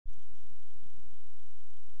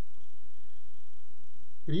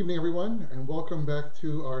Good evening, everyone, and welcome back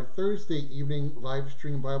to our Thursday evening live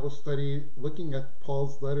stream Bible study looking at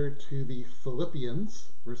Paul's letter to the Philippians.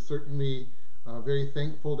 We're certainly very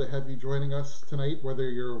thankful to have you joining us tonight, whether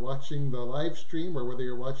you're watching the live stream or whether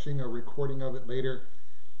you're watching a recording of it later,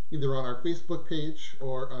 either on our Facebook page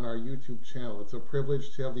or on our YouTube channel. It's a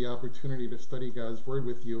privilege to have the opportunity to study God's Word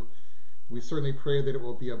with you. We certainly pray that it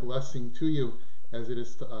will be a blessing to you as it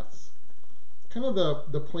is to us. Kind of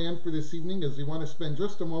the plan for this evening is we want to spend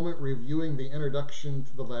just a moment reviewing the introduction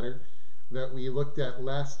to the letter that we looked at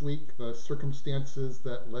last week, the circumstances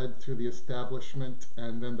that led to the establishment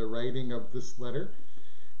and then the writing of this letter.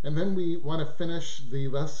 And then we want to finish the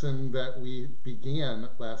lesson that we began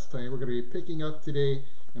last time. We're going to be picking up today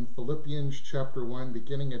in Philippians chapter 1,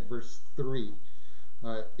 beginning at verse 3.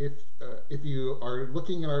 If you are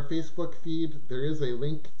looking at our Facebook feed, there is a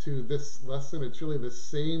link to this lesson. It's really the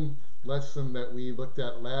same lesson that we looked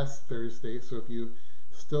at last Thursday, so if you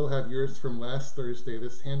still have yours from last Thursday,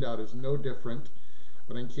 this handout is no different.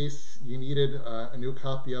 But in case you needed a new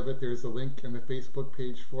copy of it, there's a link in the Facebook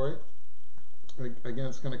page for it. Again,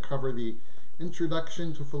 it's going to cover the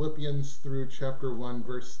introduction to Philippians through chapter 1,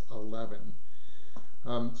 verse 11.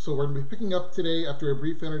 So we're going to be picking up today after a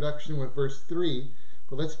brief introduction with verse 3,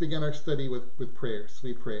 but let's begin our study with prayer. So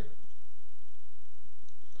we pray.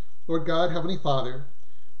 Lord God, Heavenly Father,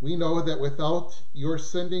 we know that without your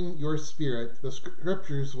sending your Spirit, the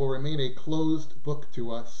Scriptures will remain a closed book to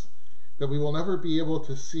us, that we will never be able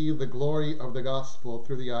to see the glory of the gospel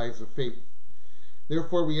through the eyes of faith.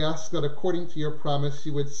 Therefore, we ask that according to your promise,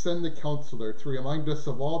 you would send the Counselor to remind us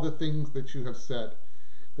of all the things that you have said,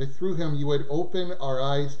 that through him you would open our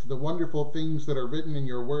eyes to the wonderful things that are written in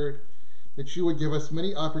your word, that you would give us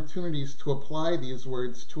many opportunities to apply these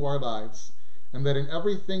words to our lives, and that in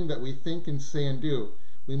everything that we think and say and do,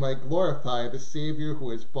 we might glorify the Savior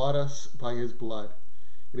who has bought us by his blood.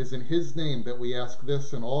 It is in his name that we ask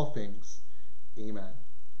this in all things. Amen.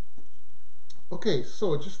 Okay,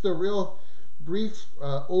 so just a real brief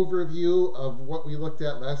overview of what we looked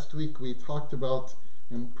at last week. We talked about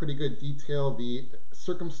in pretty good detail the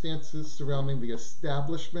circumstances surrounding the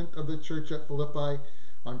establishment of the church at Philippi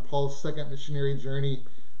on Paul's second missionary journey.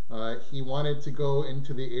 He wanted to go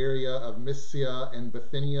into the area of Mysia and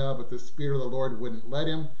Bithynia, but the Spirit of the Lord wouldn't let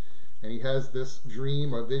him. And he has this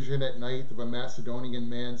dream or vision at night of a Macedonian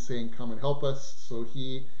man saying, "Come and help us." So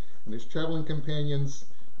he and his traveling companions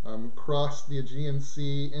crossed the Aegean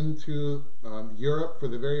Sea into Europe for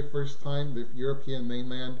the very first time, the European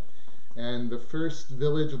mainland. And the first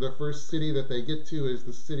village or the first city that they get to is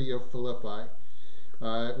the city of Philippi,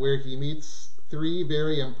 where he meets three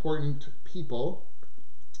very important people.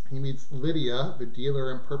 He meets Lydia, the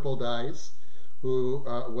dealer in purple dyes,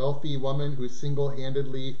 a wealthy woman who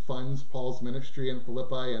single-handedly funds Paul's ministry in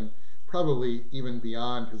Philippi and probably even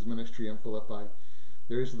beyond his ministry in Philippi.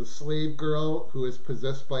 There's the slave girl who is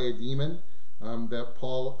possessed by a demon, that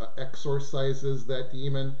Paul exorcises that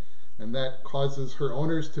demon, and that causes her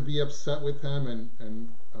owners to be upset with him,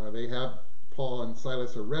 and they have Paul and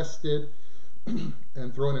Silas arrested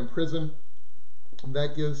and thrown in prison. And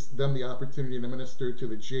that gives them the opportunity to minister to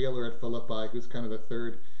the jailer at Philippi, who's kind of the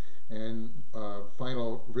third and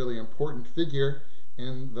final really important figure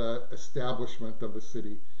in the establishment of the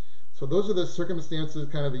city. So those are the circumstances,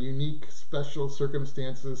 kind of the unique, special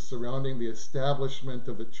circumstances surrounding the establishment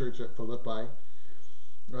of the church at Philippi.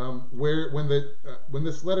 When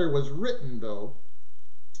this letter was written, though,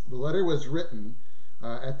 the letter was written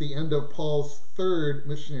at the end of Paul's third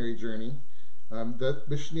missionary journey. The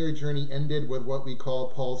missionary journey ended with what we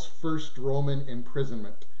call Paul's first Roman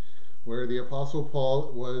imprisonment, where the Apostle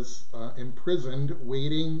Paul was imprisoned,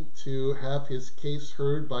 waiting to have his case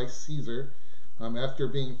heard by Caesar after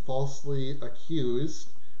being falsely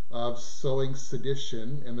accused of sowing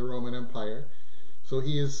sedition in the Roman Empire. So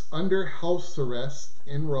he is under house arrest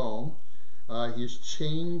in Rome. He's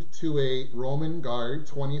chained to a Roman guard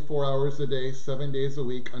 24 hours a day, 7 days a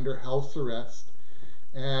week, under house arrest.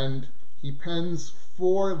 And he pens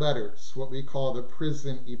 4 letters, what we call the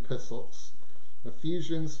prison epistles: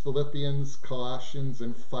 Ephesians, Philippians, Colossians,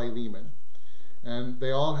 and Philemon. And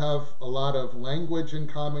they all have a lot of language in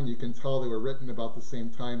common. You can tell they were written about the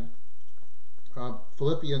same time.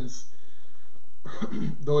 Philippians,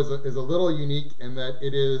 though, is a little unique in that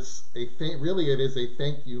it is a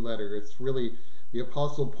thank you letter. It's really the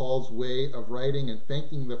Apostle Paul's way of writing and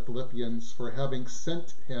thanking the Philippians for having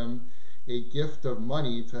sent him a gift of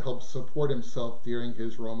money to help support himself during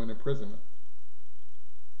his Roman imprisonment.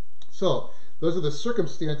 So those are the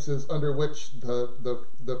circumstances under which the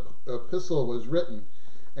epistle was written.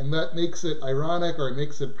 And that makes it ironic, or it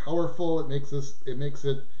makes it powerful. It makes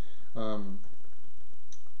it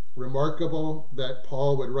remarkable that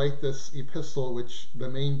Paul would write this epistle, which the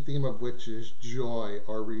main theme of which is joy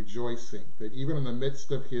or rejoicing. That even in the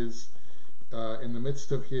midst of his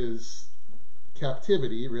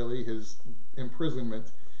captivity, really his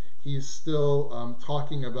imprisonment, he's still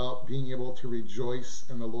talking about being able to rejoice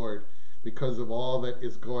in the Lord because of all that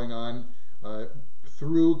is going on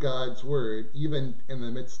through God's word, even in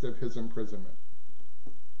the midst of his imprisonment.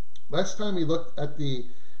 Last time we looked at the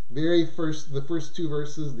first two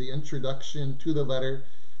verses, the introduction to the letter,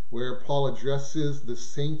 where Paul addresses the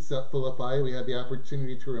saints at Philippi. We had the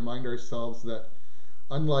opportunity to remind ourselves that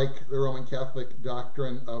unlike the Roman Catholic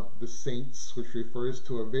doctrine of the saints, which refers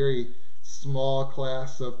to a very small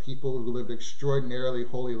class of people who lived extraordinarily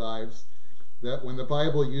holy lives, that when the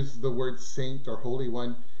Bible uses the word saint or holy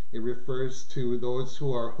one, it refers to those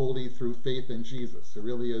who are holy through faith in Jesus. It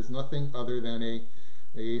really is nothing other than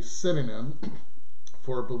a synonym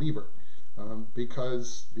for believer,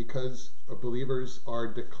 because believers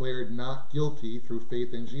are declared not guilty through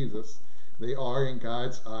faith in Jesus. They are, in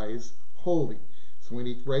God's eyes, holy. So when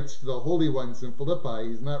he writes to the holy ones in Philippi,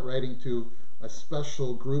 he's not writing to a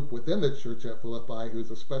special group within the church at Philippi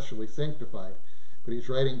who's especially sanctified, but he's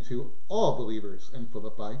writing to all believers in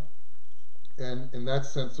Philippi. And in that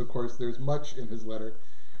sense, of course, there's much in his letter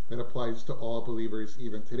that applies to all believers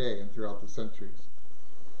even today and throughout the centuries.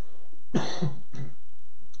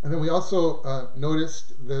 And then we also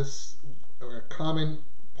noticed this common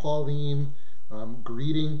Pauline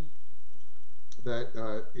greeting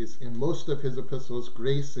that is in most of his epistles: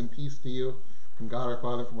 grace and peace to you from God our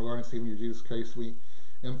Father, from our Lord and Savior Jesus Christ. We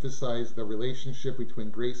emphasize the relationship between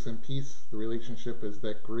grace and peace. The relationship is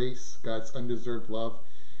that grace, God's undeserved love,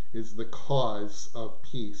 is the cause of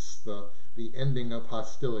peace, the ending of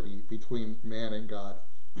hostility between man and God.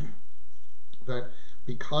 That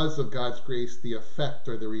because of God's grace, the effect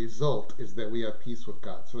or the result is that we have peace with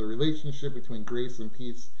God. So the relationship between grace and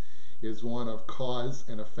peace is one of cause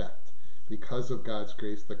and effect. Because of God's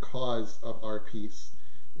grace, the cause of our peace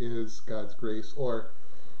is God's grace, or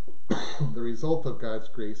the result of God's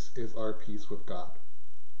grace is our peace with God.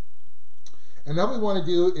 And now what we want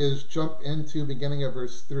to do is jump into beginning of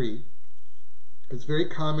verse 3. It's very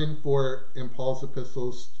common in Paul's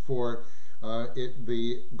epistles for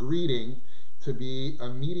the greeting to be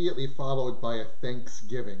immediately followed by a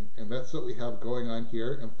thanksgiving. And that's what we have going on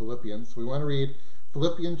here in Philippians. We want to read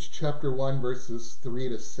Philippians chapter 1, verses 3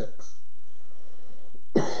 to 6.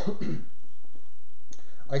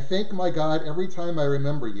 I thank my God every time I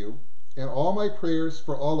remember you. In all my prayers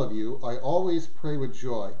for all of you, I always pray with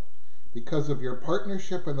joy because of your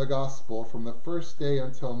partnership in the gospel from the first day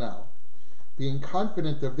until now, being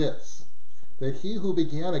confident of this, that he who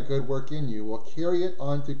began a good work in you will carry it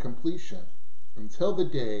on to completion until the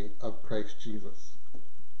day of Christ Jesus.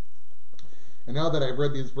 And now that I've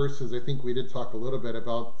read these verses, I think we did talk a little bit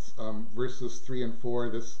about verses 3 and 4,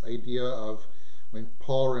 this idea of when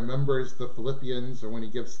Paul remembers the Philippians, or when he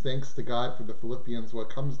gives thanks to God for the Philippians, what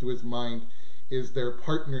comes to his mind is their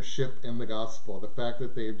partnership in the gospel, the fact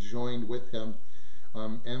that they have joined with him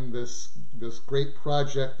in this great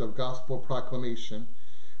project of gospel proclamation.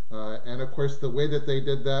 And of course, the way that they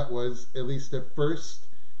did that was, at least at first,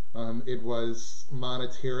 it was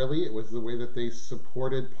monetarily. It was the way that they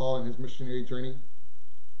supported Paul in his missionary journey.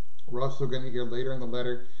 We're also going to hear later in the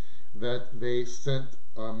letter that they sent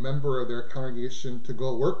a member of their congregation to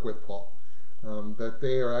go work with Paul, that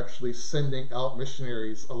they are actually sending out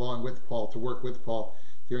missionaries along with Paul to work with Paul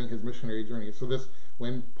during his missionary journey. So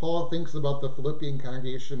when Paul thinks about the Philippian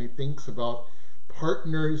congregation, he thinks about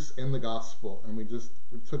partners in the gospel. And we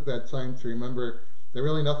took that time to remember that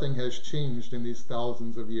really nothing has changed in these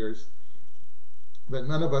thousands of years, that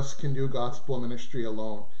none of us can do gospel ministry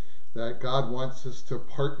alone, that God wants us to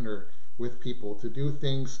partner with people, to do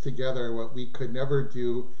things together, what we could never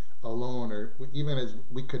do alone, or even as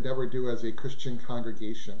we could never do as a Christian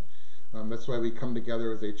congregation. That's why we come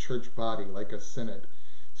together as a church body, like a synod.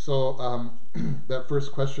 So that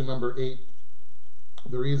first question, number 8,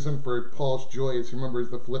 the reason for Paul's joy as he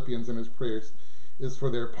remembers the Philippians in his prayers is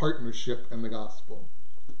for their partnership in the gospel.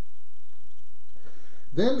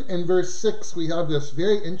 Then in verse 6, we have this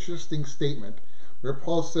very interesting statement where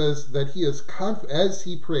Paul says that he is as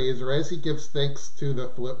he prays, or as he gives thanks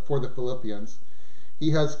for the Philippians,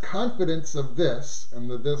 he has confidence of this,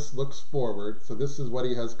 and this looks forward, so this is what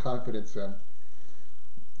he has confidence in,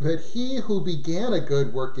 that he who began a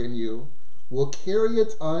good work in you will carry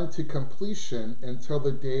it on to completion until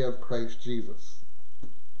the day of Christ Jesus.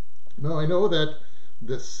 Now, I know that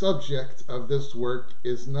the subject of this work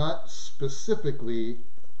is not specifically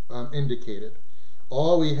indicated.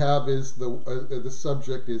 All we have is the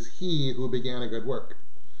subject is he who began a good work.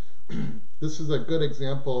 This is a good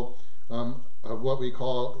example of what we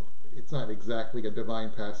call, it's not exactly a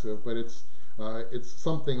divine passive, but it's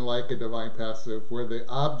something like a divine passive where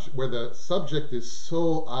the subject is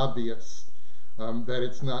so obvious that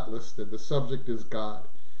it's not listed. The subject is God.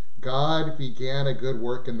 God began a good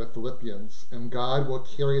work in the Philippians, and God will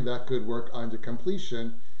carry that good work on to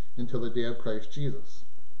completion until the day of Christ Jesus.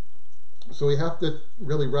 So we have to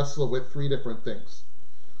really wrestle with three different things.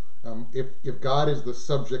 If God is the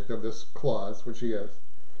subject of this clause, which he is,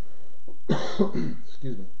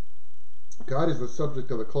 excuse me, God is the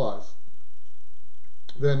subject of the clause,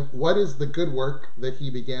 then what is the good work that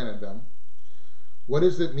he began in them? What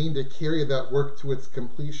does it mean to carry that work to its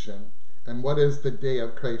completion? And what is the day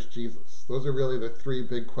of Christ Jesus? Those are really the three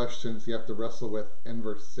big questions you have to wrestle with in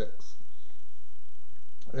verse 6.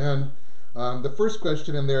 And the first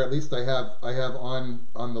question in there, at least I have on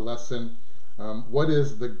the lesson, what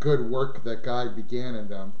is the good work that God began in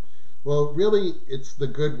them? Well, really, it's the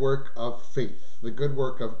good work of faith, the good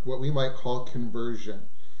work of what we might call conversion.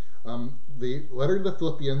 The letter to the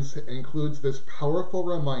Philippians includes this powerful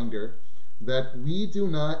reminder that we do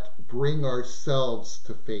not bring ourselves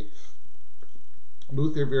to faith.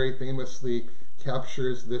 Luther very famously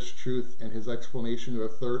captures this truth in his explanation of the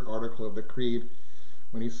third article of the Creed,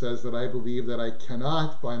 when he says that I believe that I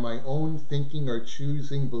cannot by my own thinking or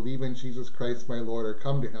choosing believe in Jesus Christ my Lord or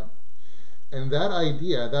come to him. And that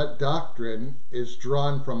idea, that doctrine, is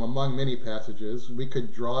drawn from among many passages. We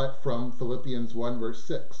could draw it from Philippians 1 verse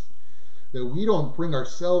 6. That we don't bring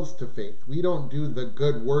ourselves to faith. We don't do the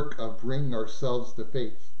good work of bringing ourselves to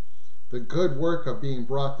faith. The good work of being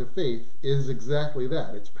brought to faith is exactly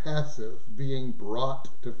that. It's passive, being brought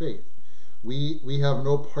to faith. We have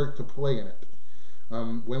no part to play in it.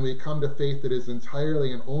 When we come to faith, it is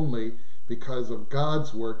entirely and only because of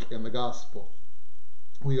God's work in the gospel.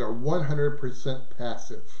 We are 100%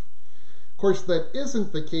 passive. Of course, that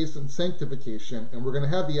isn't the case in sanctification, and we're going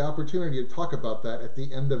to have the opportunity to talk about that at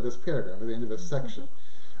the end of this paragraph, at the end of this section.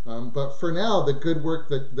 But for now, the good work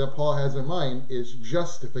that Paul has in mind is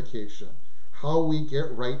justification, how we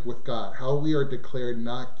get right with God, how we are declared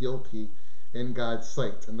not guilty in God's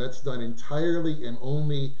sight. And that's done entirely and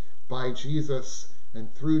only by Jesus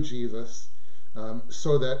and through Jesus,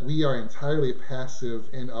 so that we are entirely passive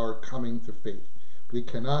in our coming to faith. We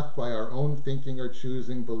cannot, by our own thinking or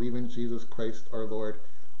choosing, believe in Jesus Christ our Lord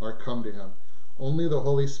or come to him. Only the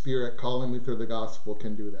Holy Spirit calling me through the gospel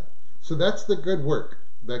can do that. So that's the good work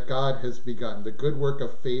that God has begun, the good work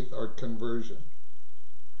of faith or conversion.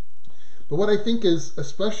 But what I think is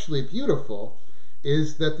especially beautiful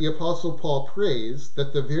is that the Apostle Paul prays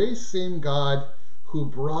that the very same God who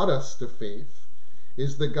brought us to faith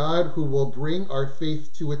is the God who will bring our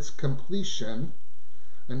faith to its completion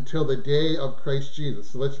until the day of Christ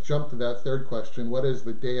Jesus. So let's jump to that third question. What is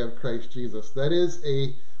the day of Christ Jesus? That is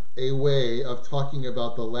a way of talking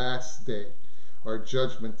about the last day, our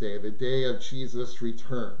judgment day, the day of Jesus'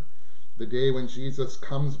 return, the day when Jesus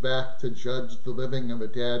comes back to judge the living and the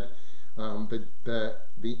dead,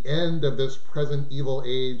 the end of this present evil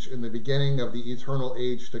age and the beginning of the eternal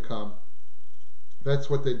age to come. That's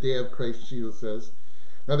what the day of Christ Jesus is.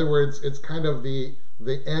 In other words, it's kind of the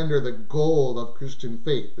end or the goal of Christian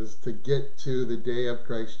faith is to get to the day of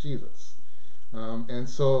Christ Jesus. And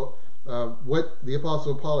so what the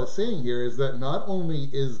Apostle Paul is saying here is that not only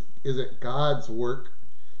is it God's work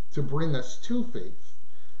to bring us to faith,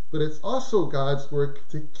 but it's also God's work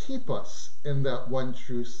to keep us in that one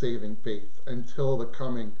true saving faith until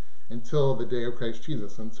the day of Christ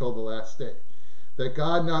Jesus, until the last day. That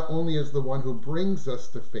God not only is the one who brings us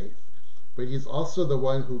to faith, but he's also the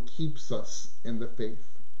one who keeps us in the faith.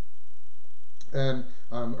 And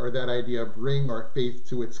or that idea, bring our faith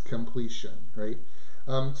to its completion, right?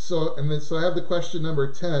 So I have the question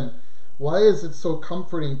number 10. Why is it so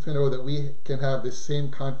comforting to know that we can have the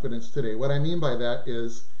same confidence today? What I mean by that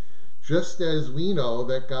is, just as we know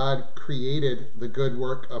that God created the good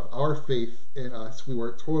work of our faith in us, we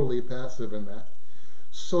were totally passive in that,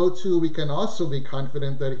 so too we can also be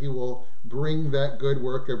confident that he will bring that good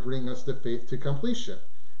work or bring us to faith to completion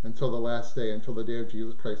until the last day, until the day of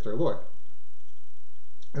Jesus Christ our Lord.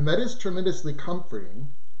 And that is tremendously comforting,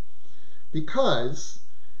 because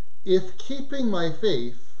if keeping my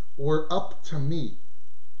faith were up to me,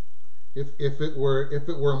 if it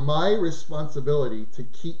were my responsibility to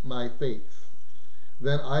keep my faith,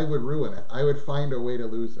 then I would ruin it. I would find a way to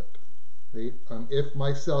lose it. Right? If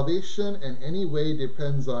my salvation in any way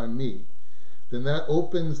depends on me, then that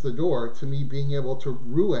opens the door to me being able to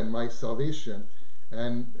ruin my salvation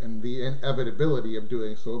and the inevitability of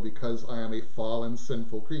doing so, because I am a fallen,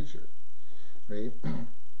 sinful creature. Right?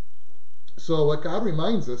 So what God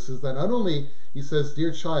reminds us is that not only, he says,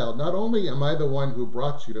 dear child, not only am I the one who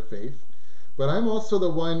brought you to faith, but I'm also the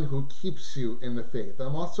one who keeps you in the faith.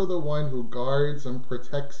 I'm also the one who guards and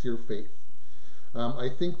protects your faith. I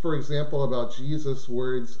think, for example, about Jesus'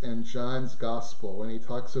 words in John's Gospel when he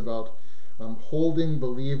talks about holding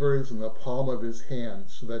believers in the palm of his hand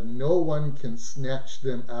so that no one can snatch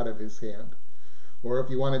them out of his hand. Or if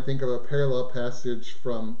you want to think of a parallel passage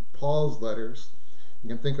from Paul's letters, you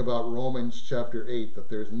can think about Romans chapter 8, that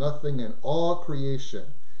there's nothing in all creation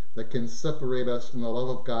that can separate us from the love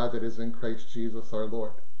of God that is in Christ Jesus our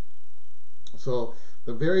Lord. So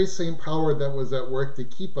the very same power that was at work to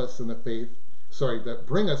keep us in the faith, that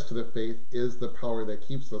bring us to the faith, is the power that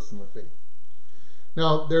keeps us in the faith.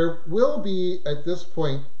 Now, there will be, at this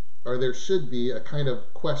point, or there should be, a kind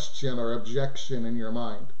of question or objection in your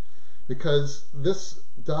mind, because this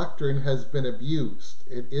doctrine has been abused.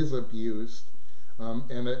 It is abused,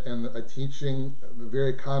 and a teaching, a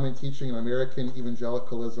very common teaching in American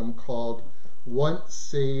evangelicalism called once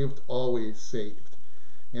saved, always saved.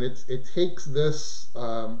 And it takes this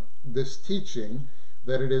teaching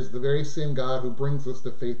that it is the very same God who brings us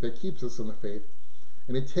to faith that keeps us in the faith,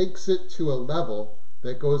 and it takes it to a level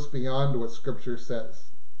that goes beyond what Scripture says.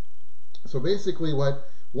 So basically what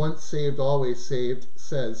once saved, always saved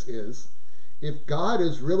says is, if God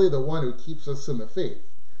is really the one who keeps us in the faith,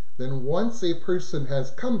 then once a person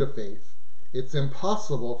has come to faith, it's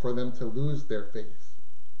impossible for them to lose their faith.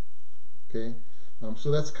 Okay?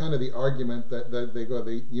 So that's kind of the argument that they go.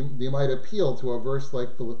 They might appeal to a verse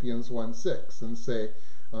like Philippians 1:6 and say,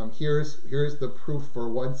 here's the proof for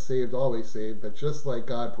once saved, always saved, that just like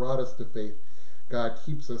God brought us to faith, God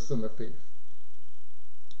keeps us in the faith.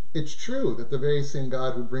 It's true that the very same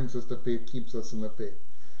God who brings us to faith keeps us in the faith.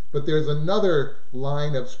 But there's another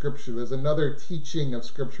line of Scripture, there's another teaching of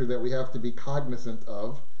Scripture that we have to be cognizant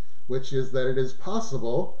of, which is that it is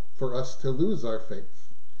possible for us to lose our faith.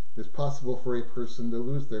 It's possible for a person to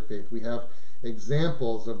lose their faith. We have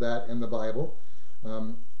examples of that in the Bible.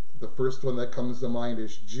 The first one that comes to mind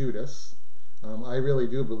is Judas. I really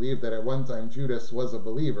do believe that at one time Judas was a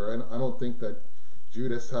believer, and I don't think that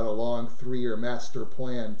Judas had a long 3-year master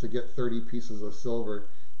plan to get 30 pieces of silver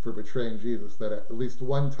for betraying Jesus, that at least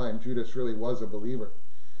one time Judas really was a believer.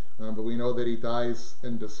 But we know that he dies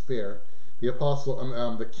in despair.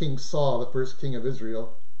 The King Saul, the first king of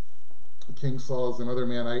Israel, King Saul is another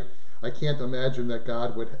man. I can't imagine that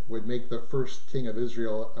God would make the first king of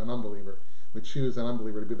Israel an unbeliever, would choose an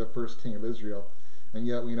unbeliever to be the first king of Israel. And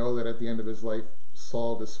yet we know that at the end of his life,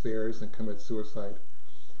 Saul despairs and commits suicide.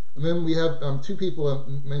 And then we have two people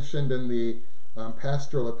mentioned in the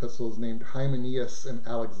pastoral epistles named Hymenaeus and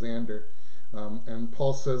Alexander. And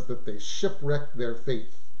Paul says that they shipwrecked their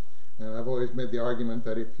faith. And I've always made the argument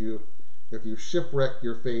that if you shipwreck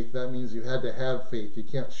your faith, that means you had to have faith. You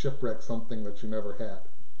can't shipwreck something that you never had.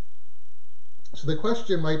 So the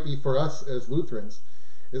question might be for us as Lutherans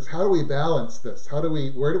is, how do we balance this?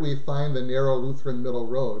 Where do we find the narrow Lutheran middle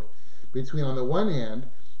road between, on the one hand,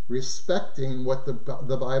 respecting what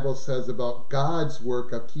the Bible says about God's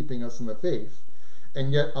work of keeping us in the faith,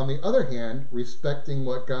 and yet, on the other hand, respecting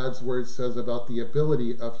what God's word says about the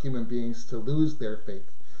ability of human beings to lose their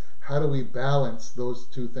faith? How do we balance those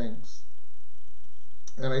two things?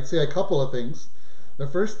 And I'd say a couple of things. The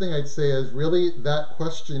first thing I'd say is really that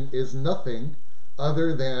question is nothing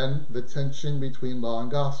other than the tension between law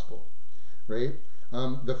and gospel, right?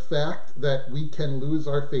 The fact that we can lose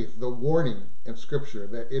our faith, the warning in Scripture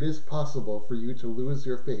that it is possible for you to lose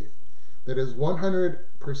your faith, that is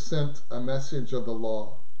 100% a message of the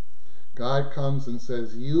law. God comes and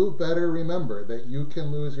says, you better remember that you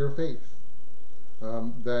can lose your faith.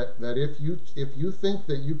 That if you think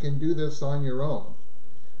that you can do this on your own,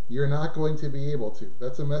 you're not going to be able to.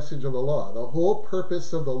 That's a message of the law. The whole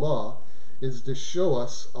purpose of the law is to show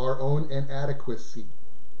us our own inadequacy,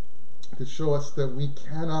 to show us that we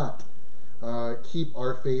cannot keep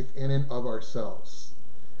our faith in and of ourselves.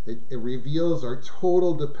 It reveals our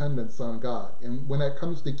total dependence on God. And when it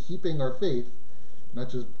comes to keeping our faith, not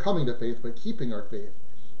just coming to faith, but keeping our faith,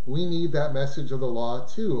 we need that message of the law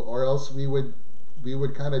too, or else we would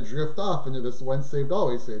kind of drift off into this once saved,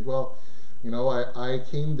 always saved. Well, I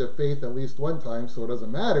came to faith at least one time, so it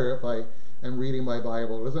doesn't matter if I am reading my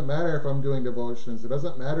Bible. It doesn't matter if I'm doing devotions. It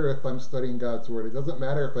doesn't matter if I'm studying God's Word. It doesn't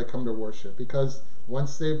matter if I come to worship, because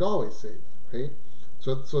once saved, always saved, right?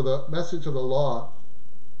 So the message of the law,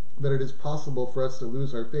 that it is possible for us to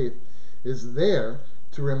lose our faith, is there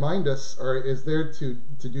to remind us, or is there to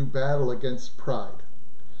do battle against pride.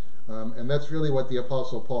 And that's really what the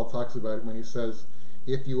Apostle Paul talks about when he says,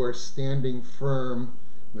 if you are standing firm,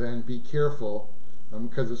 then be careful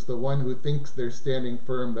because it's the one who thinks they're standing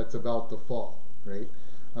firm that's about to fall, right?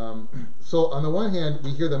 So on the one hand,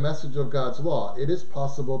 we hear the message of God's law. It is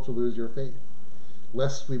possible to lose your faith,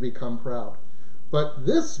 lest we become proud. But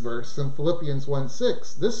this verse in Philippians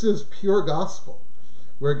 1:6, this is pure gospel,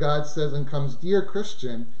 where God says and comes, dear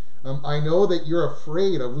Christian, I know that you're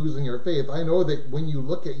afraid of losing your faith. I know that when you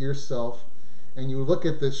look at yourself and you look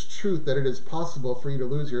at this truth that it is possible for you to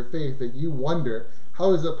lose your faith, that you wonder,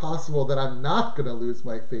 how is it possible that I'm not going to lose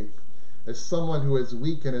my faith as someone who is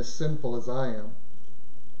weak and as sinful as I am?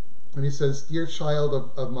 And he says, dear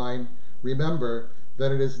child of mine, remember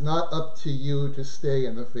that it is not up to you to stay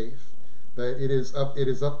in the faith. That it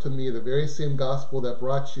is up to me. The very same gospel that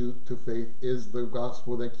brought you to faith is the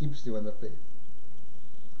gospel that keeps you in the faith.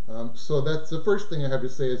 So that's the first thing I have to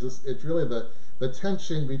say is this, it's really the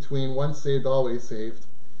tension between once saved, always saved,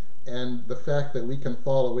 and the fact that we can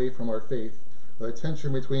fall away from our faith. The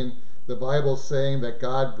tension between the Bible saying that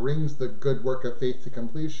God brings the good work of faith to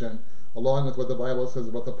completion, along with what the Bible says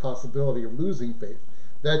about the possibility of losing faith.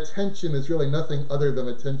 That tension is really nothing other than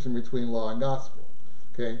the tension between law and gospel.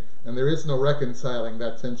 Okay? And there is no reconciling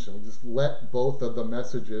that tension. We just let both of the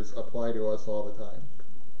messages apply to us all the time.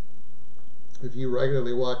 If you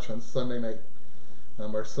regularly watch on Sunday night,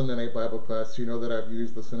 our Sunday night Bible class, you know that I've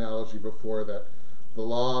used this analogy before, that the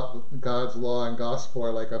law, God's law and gospel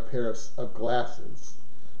are like a pair of glasses,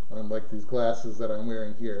 like these glasses that I'm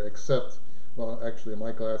wearing here, except, well, actually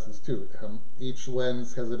my glasses too. Each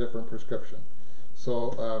lens has a different prescription.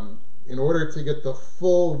 So in order to get the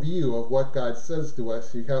full view of what God says to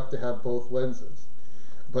us, you have to have both lenses.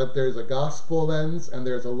 But there's a gospel lens and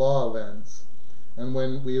there's a law lens. And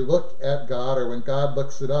when we look at God, or when God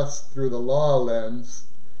looks at us through the law lens,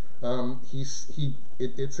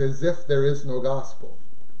 it's as if there is no gospel.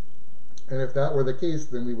 And if that were the case,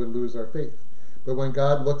 then we would lose our faith. But when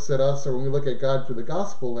God looks at us, or when we look at God through the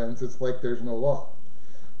gospel lens, it's like there's no law.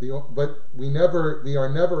 But we are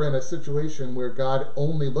never in a situation where God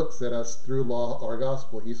only looks at us through law or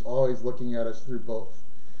gospel. He's always looking at us through both.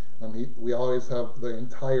 We always have the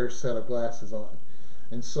entire set of glasses on.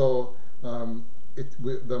 And so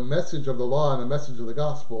the message of the law and the message of the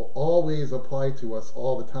gospel always apply to us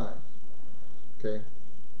all the time. Okay?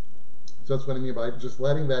 So that's what I mean by just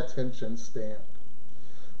letting that tension stand.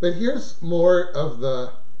 But here's more of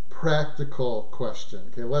the practical question.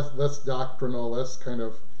 Okay, less doctrinal, less kind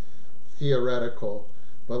of theoretical,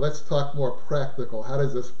 but let's talk more practical. How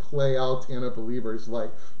does this play out in a believer's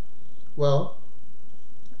life? Well,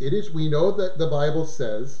 we know that the Bible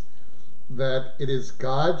says that it is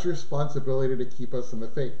God's responsibility to keep us in the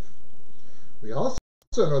faith. We also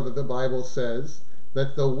know that the Bible says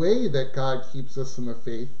that the way that God keeps us in the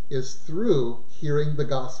faith is through hearing the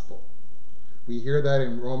gospel. We hear that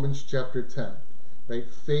in Romans chapter 10. Right?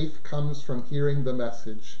 Faith comes from hearing the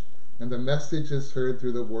message, and the message is heard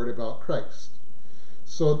through the word about Christ.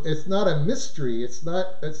 So it's not a mystery. It's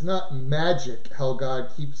not magic how God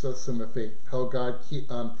keeps us in the faith, how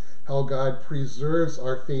God preserves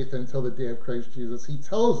our faith until the day of Christ Jesus. He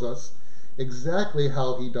tells us exactly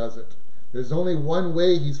how he does it. There's only one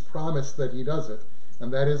way he's promised that he does it,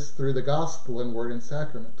 and that is through the gospel and word and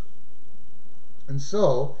sacrament. And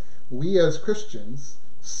so, we as Christians,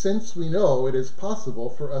 since we know it is possible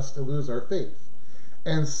for us to lose our faith,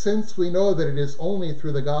 and since we know that it is only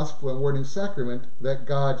through the gospel and word and sacrament that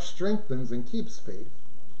God strengthens and keeps faith,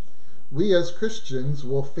 we as Christians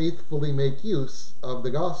will faithfully make use of the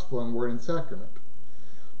gospel and word and sacrament.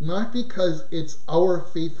 Not because it's our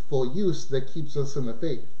faithful use that keeps us in the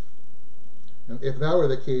faith. And if that were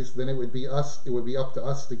the case, then it would be up to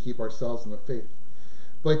us to keep ourselves in the faith.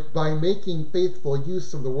 But by making faithful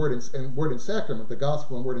use of the word and sacrament, the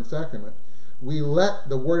gospel and word and sacrament, we let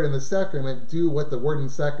the word and the sacrament do what the word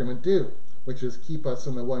and sacrament do, which is keep us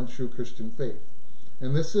in the one true Christian faith.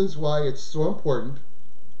 And this is why it's so important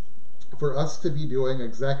for us to be doing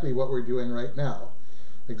exactly what we're doing right now.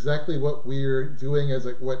 Exactly what we're doing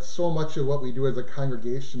what so much of what we do as a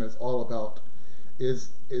congregation is all about,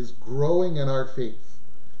 is growing in our faith.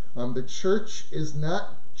 The church is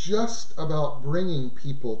not just about bringing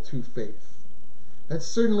people to faith. That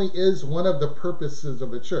certainly is one of the purposes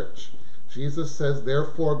of the church. Jesus says,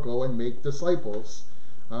 therefore, go and make disciples.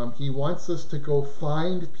 He wants us to go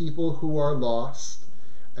find people who are lost,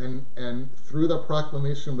 and through the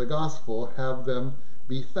proclamation of the gospel, have them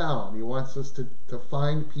be found. He wants us to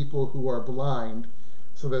find people who are blind,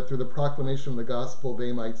 so that through the proclamation of the gospel,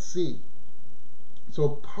 they might see. So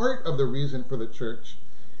part of the reason for the church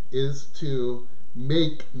is to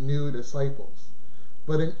make new disciples.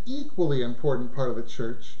 But an equally important part of the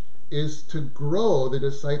church is to grow the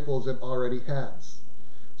disciples it already has.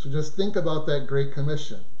 So just think about that Great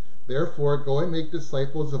Commission. Therefore, go and make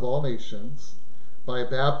disciples of all nations by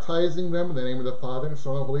baptizing them in the name of the Father and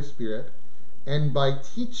Son and the Holy Spirit, and by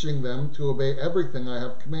teaching them to obey everything I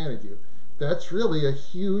have commanded you. That's really a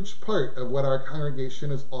huge part of what our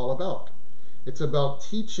congregation is all about. It's about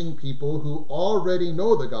teaching people who already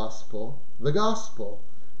know the gospel,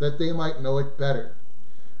 that they might know it better,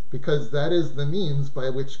 because that is the means by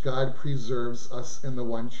which God preserves us in the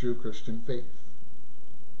one true Christian faith.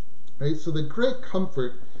 Right? So the great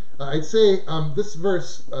comfort, I'd say this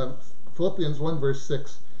verse, Philippians 1 verse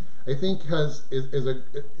 6, I think is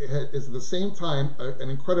at the same time an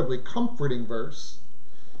incredibly comforting verse.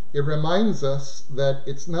 It reminds us that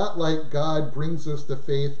it's not like God brings us to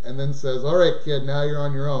faith and then says, all right, kid, now you're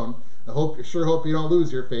on your own. I sure hope you don't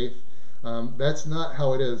lose your faith. That's not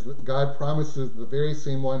how it is. God promises the very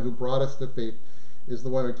same one who brought us to faith is the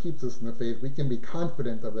one who keeps us in the faith. We can be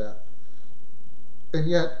confident of that. And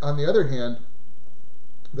yet, on the other hand,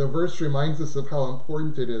 the verse reminds us of how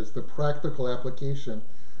important it is, the practical application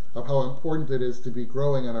of how important it is to be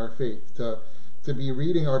growing in our faith, to be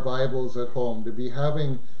reading our Bibles at home, to be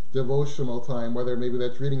having devotional time, whether maybe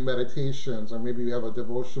that's reading meditations, or maybe you have a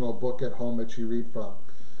devotional book at home that you read from,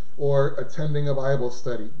 or attending a Bible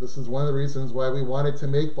study. This is one of the reasons why we wanted to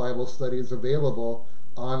make Bible studies available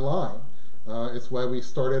online. It's why we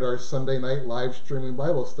started our Sunday night live streaming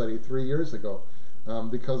Bible study 3 years ago,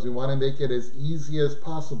 because we want to make it as easy as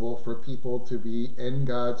possible for people to be in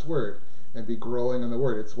God's Word and be growing in the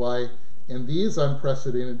Word. It's why in these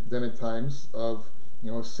unprecedented times of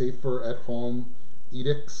safer at home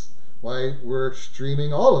edicts, why we're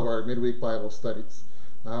streaming all of our midweek Bible studies,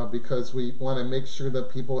 because we want to make sure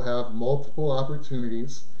that people have multiple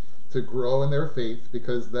opportunities to grow in their faith,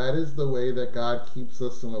 because that is the way that God keeps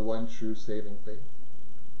us in the one true saving faith.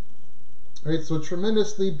 All right, so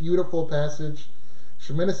tremendously beautiful passage,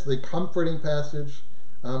 tremendously comforting passage,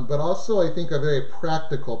 but also I think a very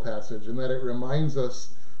practical passage in that it reminds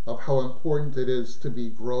us of how important it is to be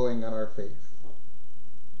growing in our faith.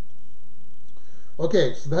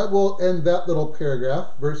 Okay, so that will end that little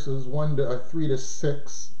paragraph, verses 3 to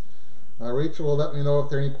 6. Rachel will let me know if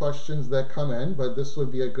there are any questions that come in, but this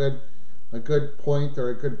would be a good point, or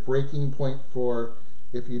a good breaking point for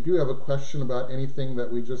if you do have a question about anything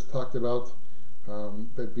that we just talked about.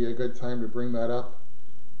 That'd be a good time to bring that up.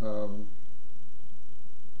 And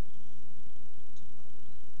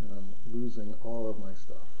I'm losing all of my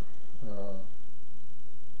stuff.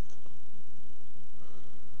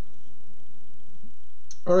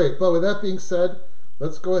 All right, but with that being said,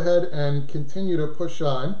 let's go ahead and continue to push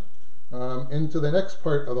on into the next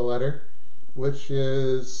part of the letter, which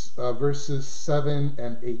is verses 7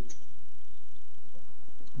 and 8.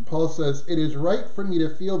 And Paul says, "It is right for me to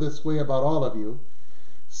feel this way about all of you,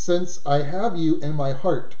 since I have you in my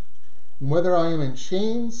heart, and whether I am in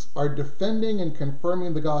chains or defending and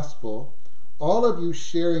confirming the gospel, all of you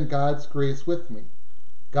share in God's grace with me.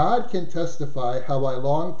 God can testify how I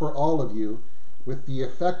long for all of you with the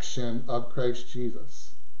affection of Christ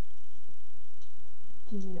Jesus."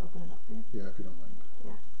 Do you need to open it up for you? Yeah, if you don't mind.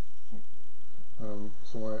 Yeah. Here.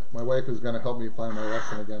 So my wife is going to help me find my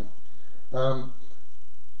lesson again.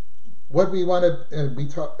 What we want to be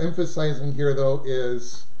emphasizing here, though,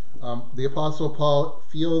 is the Apostle Paul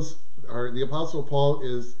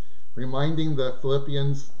is reminding the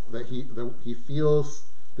Philippians that he feels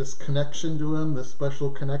this connection to him, this special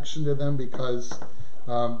connection to them, because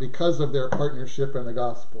of their partnership in the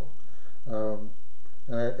gospel.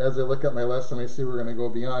 As I look at my lesson, I see we're going to go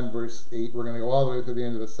beyond verse 8. We're going to go all the way to the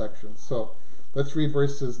end of the section. So let's read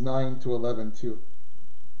verses 9 to 11 too.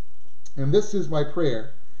 "And this is my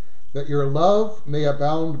prayer, that your love may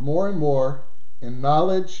abound more and more in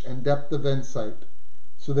knowledge and depth of insight,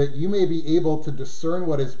 so that you may be able to discern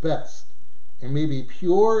what is best, and may be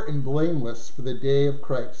pure and blameless for the day of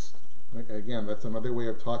Christ." Again, that's another way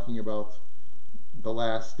of talking about the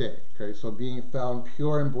last day. Okay, so being found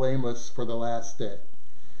pure and blameless for the last day,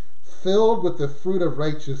 "filled with the fruit of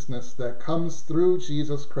righteousness that comes through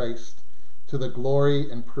Jesus Christ, to the glory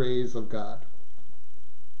and praise of God."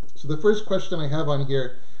 So the first question I have on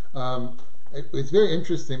here, it's very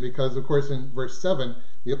interesting because, of course, in verse 7,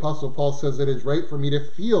 the Apostle Paul says, "It is right for me to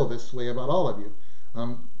feel this way about all of you."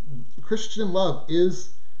 Christian love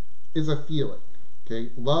is a feeling.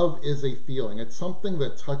 Okay, love is a feeling. It's something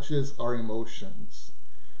that touches our emotions.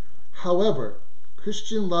 However,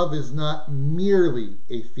 Christian love is not merely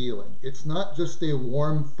a feeling. It's not just a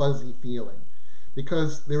warm, fuzzy feeling.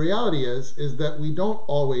 Because the reality is that we don't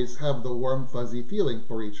always have the warm, fuzzy feeling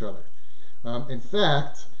for each other. In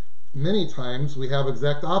fact, many times we have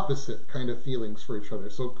exact opposite kind of feelings for each other.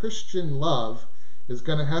 So Christian love is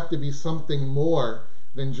going to have to be something more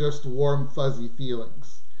than just warm, fuzzy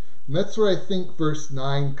feelings. And that's where I think verse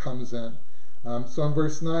 9 comes in. So in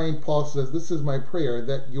verse 9, Paul says, "This is my prayer,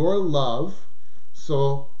 that your love,"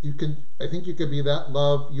 so I think you could be that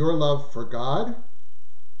love, your love for God,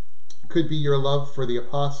 could be your love for the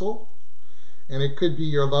apostle, and it could be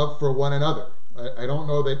your love for one another. I don't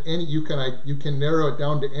know that you can narrow it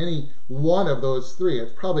down to any one of those three.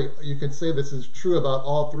 It's probably, you can say this is true about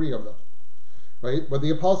all three of them, right? But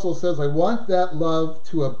the apostle says, I want that love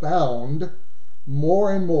to abound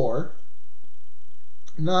more and more,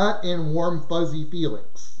 not in warm, fuzzy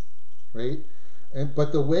feelings, right?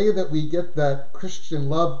 But the way that we get that Christian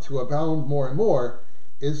love to abound more and more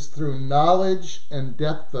is through knowledge and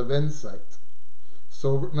depth of insight.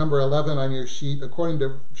 So number 11 on your sheet, according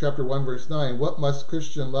to chapter 1, verse 9, what must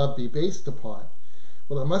Christian love be based upon?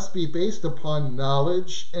 Well, it must be based upon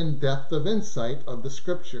knowledge and depth of insight of the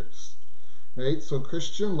scriptures, right? So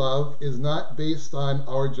Christian love is not based on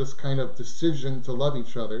our just kind of decision to love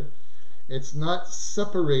each other. It's not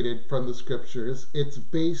separated from the scriptures. It's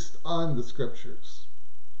based on the scriptures.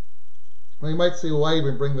 Now you might say, well, why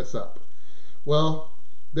even bring this up? Well,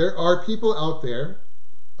 there are people out there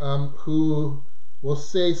who will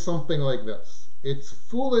say something like this. It's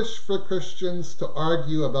foolish for Christians to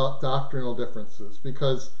argue about doctrinal differences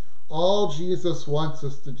because all Jesus wants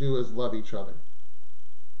us to do is love each other.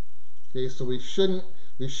 Okay, so we shouldn't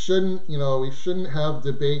have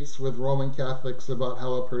debates with Roman Catholics about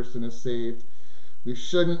how a person is saved. We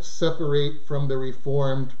shouldn't separate from the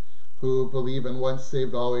Reformed who believe in once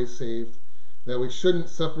saved, always saved. That we shouldn't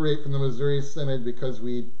separate from the Missouri Synod because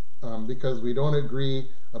we don't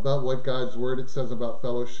agree about what God's Word says about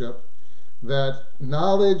fellowship. That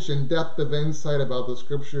knowledge and depth of insight about the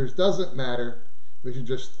Scriptures doesn't matter. We should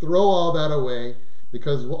just throw all that away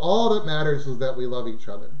because all that matters is that we love each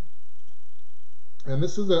other. And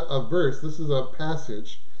this is a verse, this is a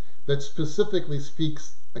passage that specifically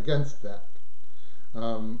speaks against that.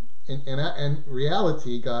 In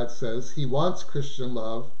reality, God says He wants Christian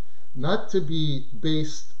love not to be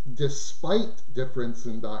based despite difference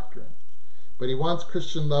in doctrine, but He wants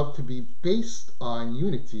Christian love to be based on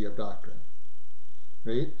unity of doctrine,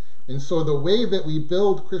 right? And so the way that we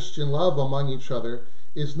build Christian love among each other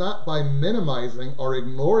is not by minimizing or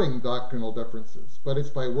ignoring doctrinal differences, but it's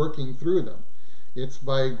by working through them. It's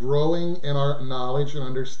by growing in our knowledge and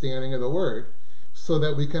understanding of the Word so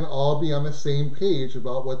that we can all be on the same page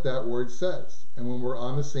about what that Word says. And when we're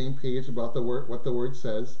on the same page about the Word, what the Word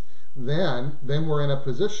says, then we're in a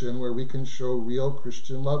position where we can show real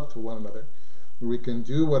Christian love to one another. Where we can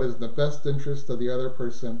do what is in the best interest of the other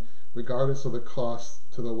person, regardless of the cost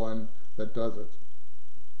to the one that does it.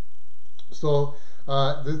 So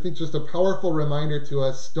I think just a powerful reminder to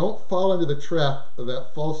us, don't fall into the trap of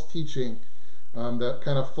that false teaching, that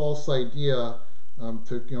kind of false idea,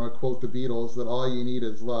 to quote the Beatles, that all you need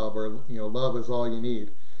is love, or love is all you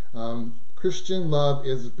need. Christian love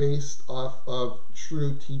is based off of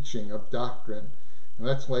true teaching, of doctrine. And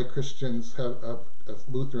that's why Christians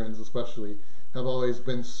Lutherans especially, have always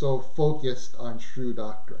been so focused on true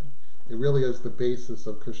doctrine. It really is the basis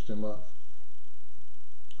of Christian love.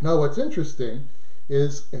 Now what's interesting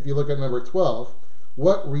is, if you look at number 12,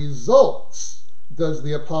 what results does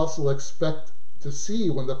the apostle expect to see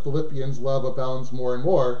when the Philippians' love abounds more and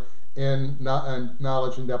more in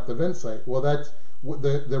knowledge and depth of insight? Well, that's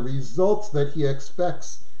the results that he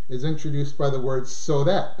expects is introduced by the word "so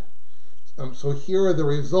that." So here are the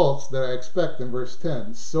results that I expect in verse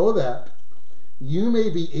 10. So that you may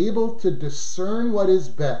be able to discern what is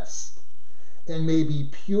best and may be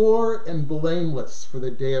pure and blameless for the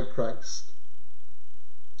day of Christ.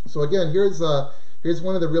 So again, here's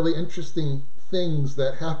one of the really interesting things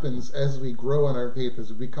that happens as we grow in our faith,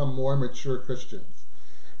 as we become more mature Christians,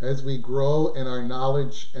 as we grow in our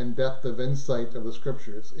knowledge and depth of insight of the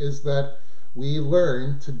scriptures, is that we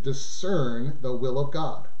learn to discern the will of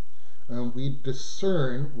God. We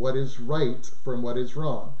discern what is right from what is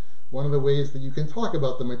wrong. One of the ways that you can talk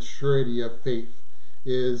about the maturity of faith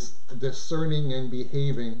is discerning and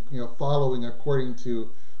behaving, following according to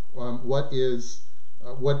what is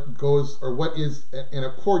in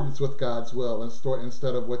accordance with God's will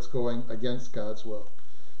instead of what's going against God's will.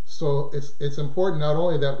 So it's important not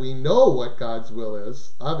only that we know what God's will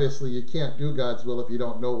is. Obviously, you can't do God's will if you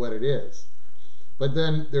don't know what it is. But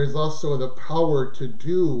then there's also the power to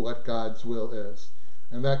do what God's will is,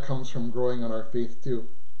 and that comes from growing in our faith too.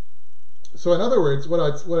 So in other words, what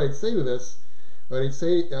I'd say to this,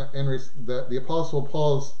 the Apostle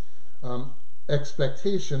Paul's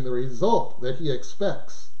expectation, the result that he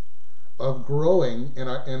expects of growing in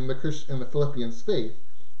the Philippians' faith,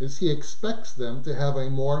 is he expects them to have a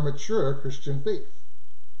more mature Christian faith,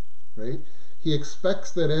 right? He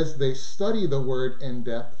expects that as they study the word in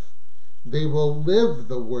depth, they will live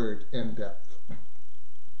the word in depth.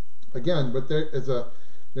 Again, but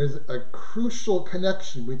there's a crucial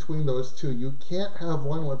connection between those two. You can't have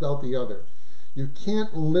one without the other. You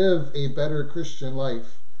can't live a better Christian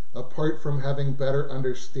life apart from having better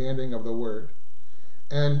understanding of the word.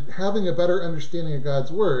 And having a better understanding of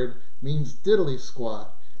God's word means diddly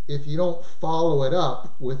squat if you don't follow it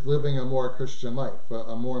up with living a more Christian life,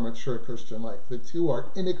 a more mature Christian life. The two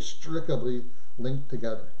are inextricably linked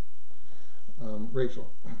together.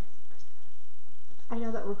 Rachel. I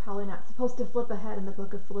know that we're probably not supposed to flip ahead in the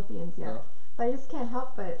book of Philippians yet, but I just can't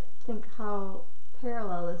help but think how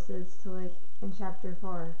parallel this is to, like, in chapter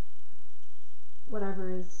 4,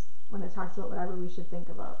 whatever is, when it talks about whatever we should think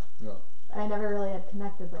about. Yeah. I never really had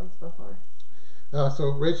connected those before.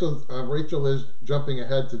 So Rachel is jumping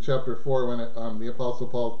ahead to chapter 4 when the Apostle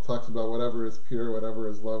Paul talks about whatever is pure, whatever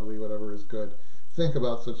is lovely, whatever is good. Think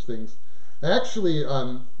about such things. I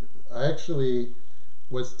actually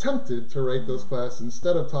was tempted to write this class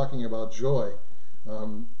instead of talking about joy,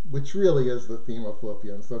 which really is the theme of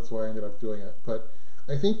Philippians. That's why I ended up doing it. But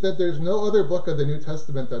I think that there's no other book of the New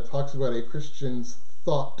Testament that talks about a Christian's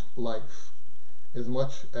thought life as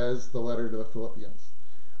much as the letter to the Philippians.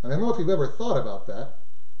 And I don't know if you've ever thought about that.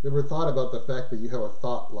 Ever thought about the fact that you have a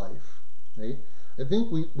thought life, right? I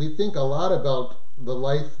think we think a lot about the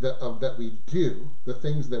life that we do, the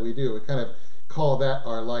things that we do. We kind of call that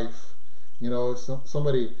our life. You know,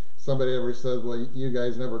 somebody ever says, well, you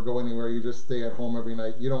guys never go anywhere, you just stay at home every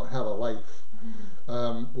night, you don't have a life.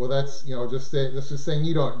 Well, that's, just saying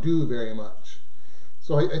you don't do very much.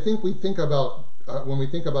 So I think we think about, when we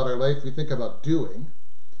think about our life, we think about doing.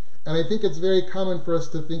 And I think it's very common for us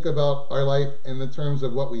to think about our life in the terms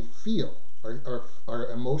of what we feel, our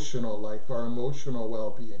emotional life, our emotional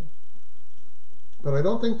well-being. But I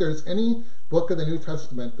don't think there's any book of the New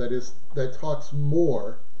Testament that talks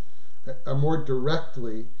more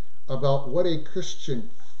directly about what a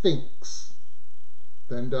Christian thinks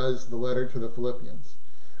than does the letter to the Philippians.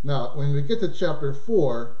 Now, when we get to chapter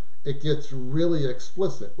 4, it gets really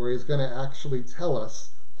explicit, where he's going to actually tell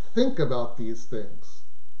us, think about these things.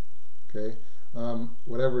 Okay,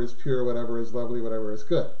 whatever is pure, whatever is lovely, whatever is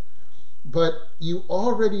good. But you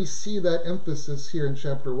already see that emphasis here in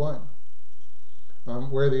chapter 1,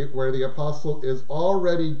 where the apostle is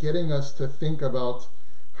already getting us to think about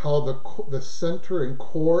how the center and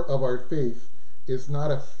core of our faith is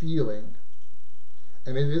not a feeling,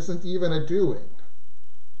 and it isn't even a doing,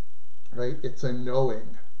 right? It's a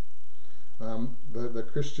knowing. The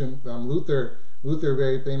Christian, Luther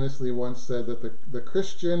very famously once said that the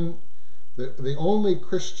Christian, the only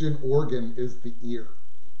Christian organ is the ear.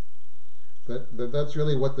 That's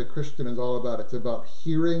really what the Christian is all about. It's about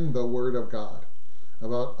hearing the Word of God,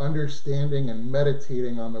 about understanding and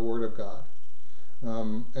meditating on the Word of God.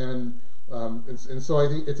 And so I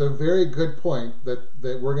think it's a very good point that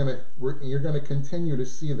you're gonna continue to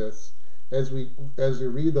see this as we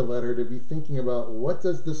read the letter, to be thinking about, what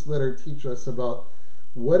does this letter teach us about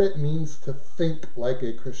what it means to think like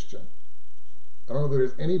a Christian. I don't know if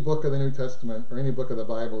there's any book of the New Testament, or any book of the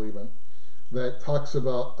Bible even, that talks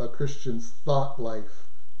about a Christian's thought life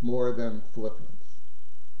more than Philippians.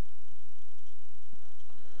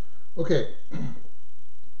 Okay.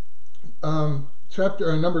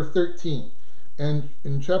 Number 13. And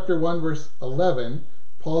in chapter 1, verse 11,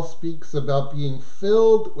 Paul speaks about being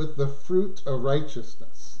filled with the fruit of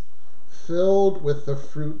righteousness. Filled with the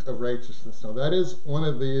fruit of righteousness. Now, that is one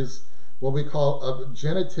of these, what we call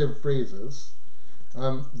genitive phrases,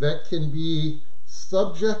 that can be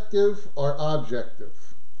subjective or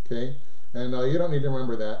objective. Okay? And you don't need to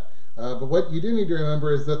remember that. But what you do need to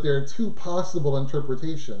remember is that there are two possible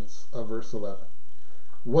interpretations of verse 11.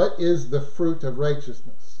 What is the fruit of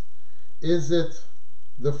righteousness? Is it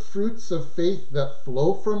the fruits of faith that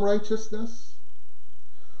flow from righteousness?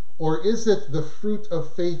 Or is it the fruit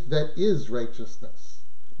of faith that is righteousness?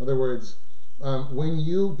 In other words, when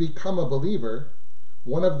you become a believer,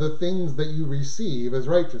 one of the things that you receive is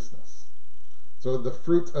righteousness. So the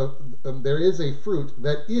fruit of, there is a fruit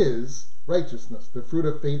that is righteousness, the fruit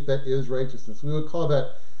of faith that is righteousness. We would call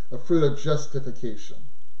that a fruit of justification.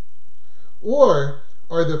 Or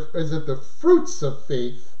is it the fruits of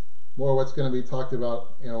faith, more what's going to be talked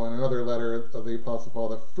about, in another letter of the Apostle Paul,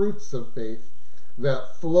 the fruits of faith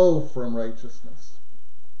that flow from righteousness.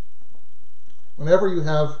 Whenever you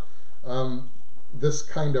have this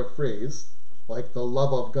kind of phrase, like the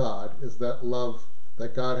love of God, is that love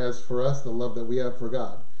that God has for us, the love that we have for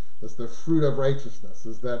God. That's the fruit of righteousness,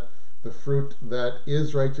 is that the fruit that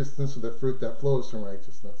is righteousness, or the fruit that flows from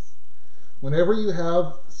righteousness. Whenever you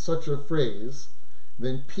have such a phrase,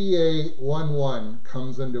 then PA 11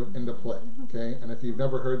 comes into play. Okay, and if you've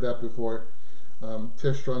never heard that before,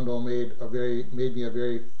 Tish Rundle made me a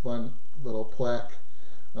very fun little plaque,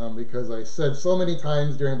 because I said so many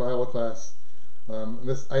times during Bible class,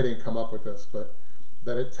 I didn't come up with this, but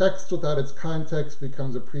that a text without its context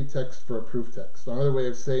becomes a pretext for a proof text. Another way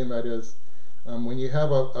of saying that is, when you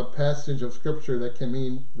have a passage of scripture that can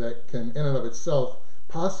in and of itself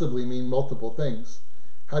possibly mean multiple things,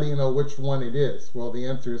 how do you know which one it is? Well, the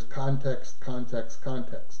answer is context, context,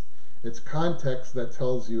 context. It's context that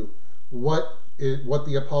tells you what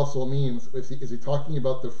the apostle means. Is he talking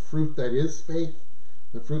about the fruit that is faith,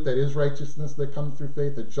 the fruit that is righteousness that comes through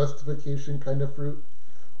faith, a justification kind of fruit?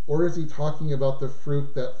 Or is he talking about the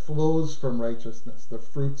fruit that flows from righteousness, the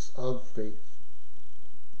fruits of faith?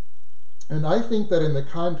 And I think that in the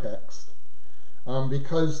context,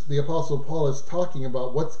 because the Apostle Paul is talking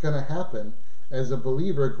about what's going to happen as a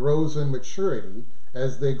believer grows in maturity,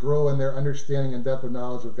 as they grow in their understanding and depth of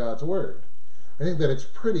knowledge of God's Word, I think that it's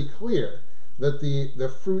pretty clear that the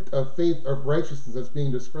fruit of faith, of righteousness that's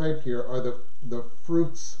being described here, are the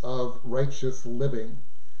fruits of righteous living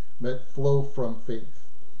that flow from faith,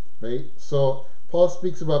 right? So Paul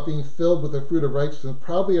speaks about being filled with the fruit of righteousness,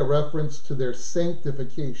 probably a reference to their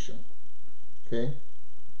sanctification. Okay?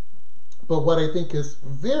 But what I think is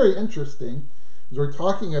very interesting is we're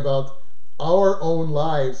talking about our own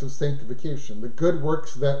lives of sanctification, the good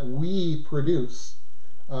works that we produce,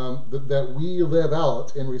 that we live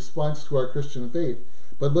out in response to our Christian faith.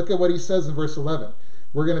 But look at what he says in verse 11.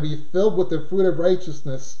 We're going to be filled with the fruit of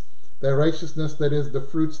righteousness, that righteousness that is the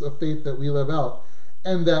fruits of faith that we live out,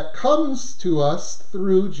 and that comes to us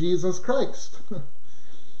through Jesus Christ.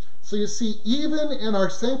 So you see, even in our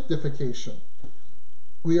sanctification,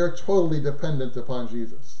 we are totally dependent upon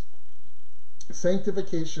Jesus.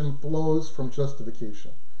 Sanctification flows from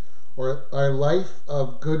justification, or our life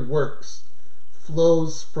of good works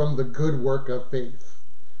flows from the good work of faith.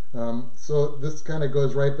 So this kind of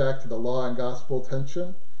goes right back to the law and gospel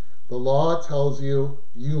tension. The law tells you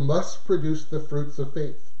must produce the fruits of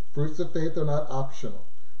faith. Fruits of faith are not optional.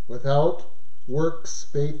 Without works,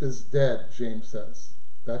 faith is dead, James says.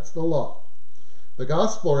 That's the law. The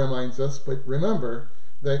gospel reminds us, but remember,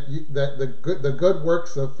 that the good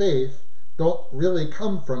works of faith don't really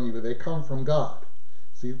come from you, they come from God.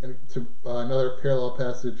 See, to another parallel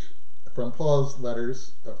passage from Paul's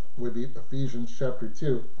letters would be Ephesians chapter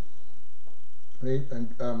 2. Right?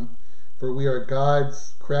 And for we are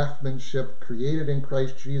God's craftsmanship, created in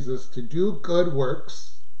Christ Jesus to do good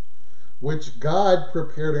works, which God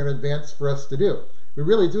prepared in advance for us to do. We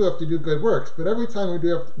really do have to do good works, but every time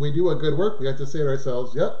we do a good work, we have to say to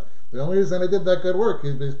ourselves, yep, the only reason I did that good work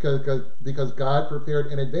is because God prepared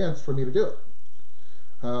in advance for me to do it.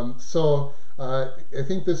 So I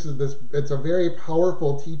think it's a very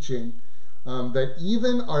powerful teaching, that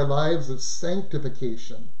even our lives of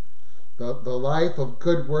sanctification, the life of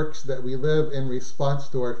good works that we live in response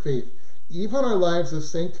to our faith, even our lives of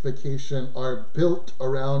sanctification are built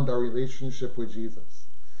around our relationship with Jesus.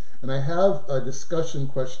 And I have a discussion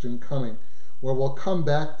question coming where we'll come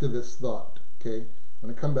back to this thought, okay? I'm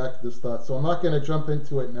going to come back to this thought. So I'm not going to jump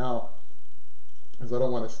into it now, because I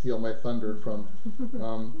don't want to steal my thunder from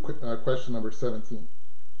question number 17.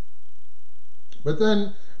 But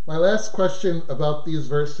then my last question about these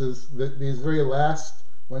verses, these very last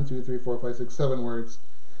 1, 2, 3, 4, 5, 6, 7 words,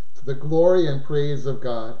 to the glory and praise of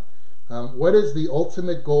God. What is the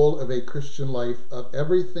ultimate goal of a Christian life, of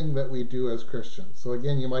everything that we do as Christians? So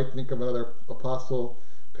again, you might think of another apostle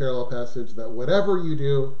parallel passage that whatever you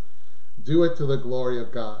do it to the glory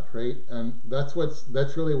of God, right? And that's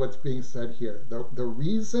really what's being said here. The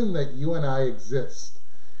reason that you and I exist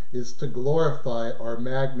is to glorify or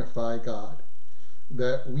magnify God.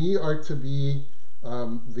 That we are to be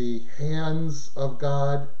the hands of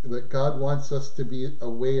God, that God wants us to be a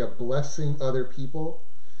way of blessing other people.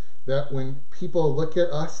 That when people look at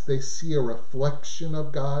us, they see a reflection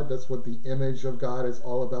of God. That's what the image of God is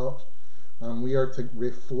all about. We are to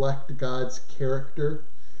reflect God's character.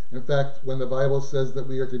 In fact, when the Bible says that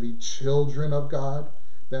we are to be children of God,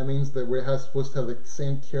 that means that we're supposed to have the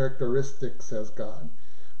same characteristics as God.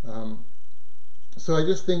 So I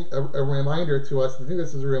just think a reminder to us, I think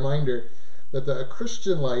this is a reminder that a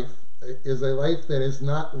Christian life is a life that is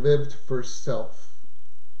not lived for self.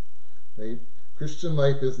 Right? Christian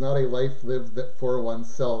life is not a life lived for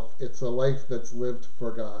oneself. It's a life that's lived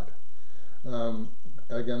for God.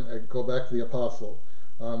 Again, I go back to the apostle.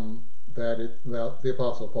 The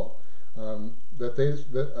apostle Paul,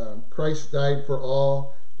 that Christ died for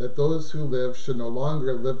all, that those who live should no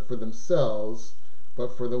longer live for themselves,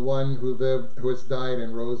 but for the one who has died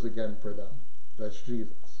and rose again for them. That's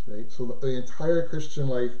Jesus, right? So the entire Christian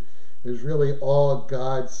life is really all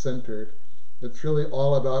God-centered. It's really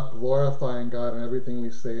all about glorifying God in everything we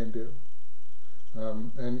say and do.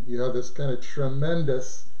 And you have this kind of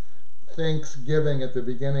tremendous thanksgiving at the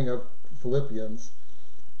beginning of Philippians,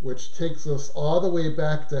 which takes us all the way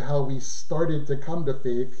back to how we started to come to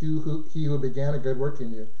faith, he who began a good work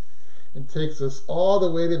in you, and takes us all the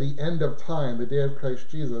way to the end of time, the day of Christ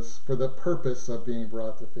Jesus, for the purpose of being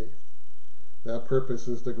brought to faith. That purpose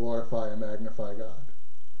is to glorify and magnify God.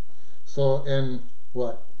 So in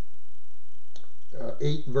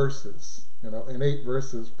 8 verses, in 8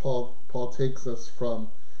 verses, Paul takes us from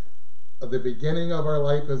the beginning of our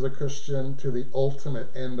life as a Christian to the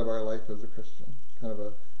ultimate end of our life as a Christian. Kind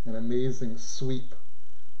of an amazing sweep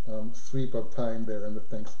of time there in the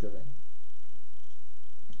Thanksgiving.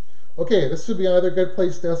 Okay, this should be another good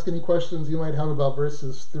place to ask any questions you might have about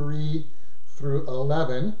verses 3 through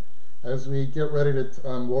 11. As we get ready to,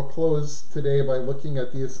 we'll close today by looking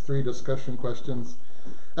at these 3 discussion questions.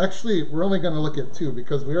 Actually, we're only going to look at 2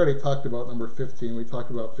 because we already talked about number 15. We talked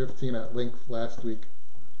about 15 at length last week.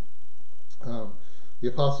 The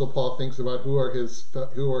Apostle Paul thinks about who are his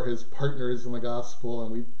partners in the gospel,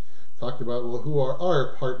 and we talked about, well, who are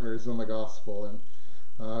our partners in the gospel, and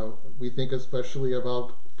we think especially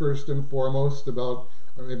about, first and foremost, about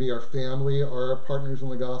maybe our family are our partners in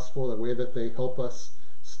the gospel, the way that they help us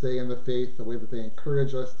stay in the faith, the way that they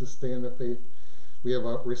encourage us to stay in the faith. We have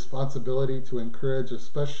a responsibility to encourage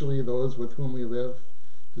especially those with whom we live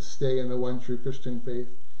to stay in the one true Christian faith.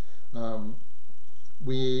 Our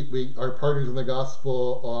partners in the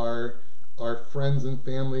gospel are our friends and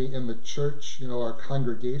family in the church, our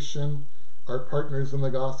congregation, our partners in the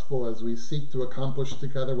gospel as we seek to accomplish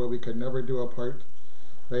together what we could never do apart,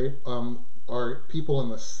 right? Our people in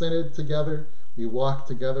the synod together, we walk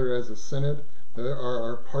together as a synod. They are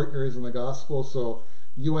our partners in the gospel. So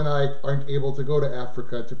you and I aren't able to go to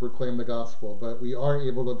Africa to proclaim the gospel, but we are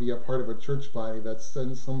able to be a part of a church body that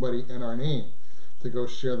sends somebody in our name to go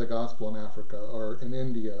share the gospel in Africa or in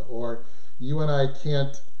India. Or you and I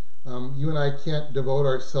can't devote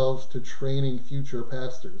ourselves to training future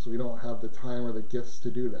pastors. We don't have the time or the gifts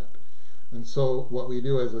to do that. And so what we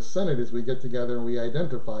do as a synod is we get together and we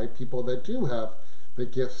identify people that do have the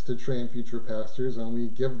gifts to train future pastors, and we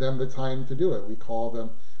give them the time to do it. We call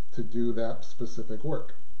them to do that specific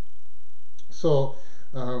work. So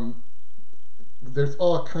there's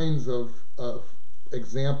all kinds of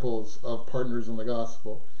examples of partners in the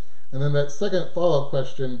gospel. And then that second follow-up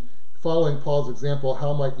question, following Paul's example,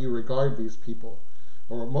 how might you regard these people?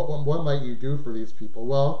 Or what might you do for these people?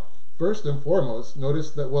 Well, first and foremost,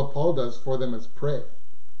 notice that what Paul does for them is pray.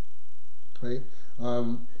 Right?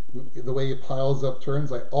 The way he piles up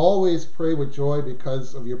turns, I always pray with joy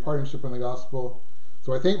because of your partnership in the gospel.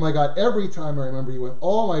 So I thank my God every time I remember you in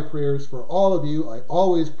all my prayers for all of you. I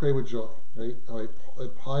always pray with joy. Right?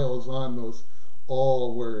 It piles on those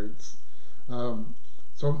all words.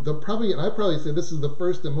 So I'd probably say this is the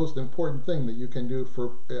first and most important thing that you can do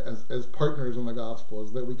as partners in the gospel,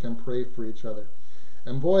 is that we can pray for each other.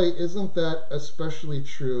 And boy, isn't that especially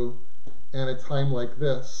true in a time like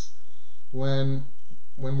this, when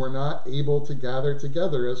we're not able to gather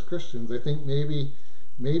together as Christians. I think maybe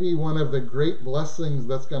one of the great blessings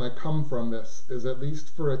that's going to come from this is, at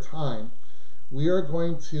least for a time, we are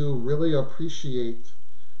going to really appreciate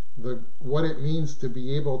what it means to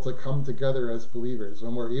be able to come together as believers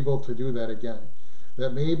when we're able to do that again.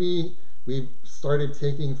 That maybe we've started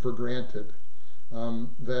taking for granted.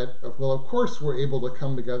 That, well, of course we're able to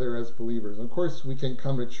come together as believers. Of course we can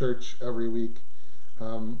come to church every week.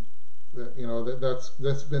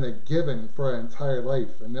 That's been a given for our entire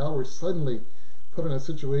life. And now we're suddenly put in a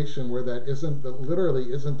situation where that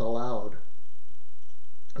literally isn't allowed.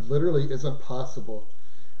 It literally isn't possible.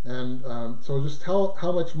 And so just how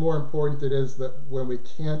much more important it is that when we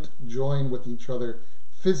can't join with each other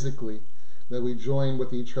physically, that we join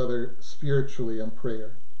with each other spiritually in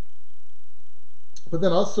prayer. But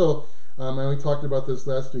then also, and we talked about this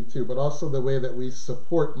last week too, but also the way that we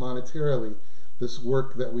support monetarily this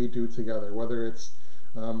work that we do together, whether it's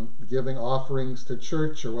giving offerings to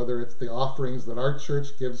church, or whether it's the offerings that our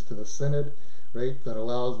church gives to the synod, right, that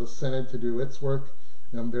allows the synod to do its work.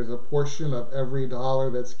 There's a portion of every dollar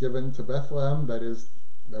that's given to Bethlehem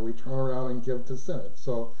that we turn around and give to synod.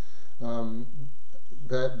 So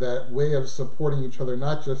that way of supporting each other,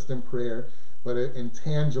 not just in prayer, but in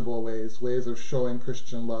tangible ways of showing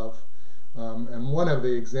Christian love. And one of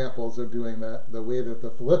the examples of doing that, the way that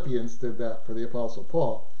the Philippians did that for the Apostle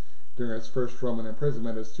Paul, during his first Roman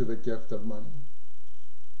imprisonment is through the gift of money.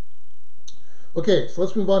 Okay, so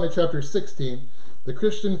let's move on to chapter 16. The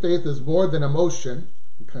Christian faith is more than emotion.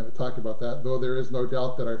 We kind of talked about that, though there is no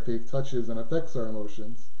doubt that our faith touches and affects our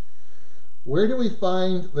emotions. Where do we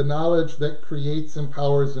find the knowledge that creates,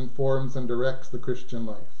 empowers, informs, and directs the Christian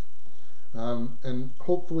life? And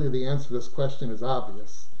hopefully the answer to this question is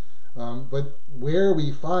obvious. But where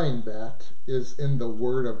we find that is in the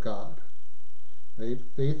Word of God. Right?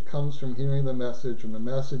 Faith comes from hearing the message, and the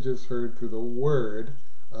message is heard through the Word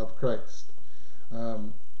of Christ.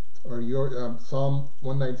 Psalm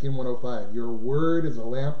 119, 105, your word is a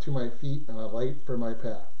lamp to my feet and a light for my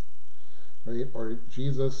path. Right? Or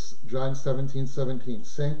Jesus, John 17, 17,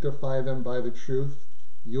 sanctify them by the truth.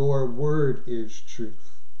 Your word is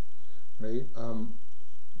truth. Right?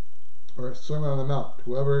 Or Sermon on the Mount.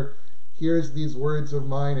 Whoever hears these words of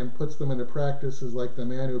mine and puts them into practice is like the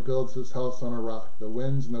man who builds his house on a rock. The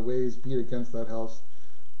winds and the waves beat against that house,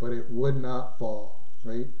 but it would not fall.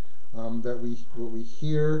 Right? That we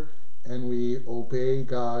hear and we obey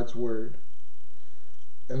God's word.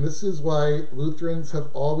 And this is why Lutherans have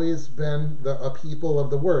always been a people of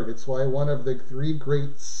the word. It's why one of the three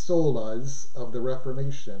great solas of the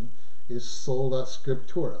Reformation is sola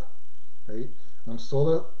scriptura. Right?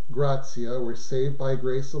 Sola gratia, we're saved by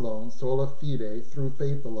grace alone. Sola fide, through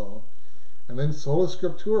faith alone. And then sola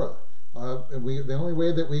scriptura. The only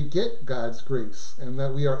way that we get God's grace and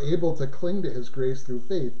that we are able to cling to his grace through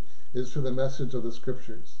faith is through the message of the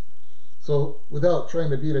scriptures. So without trying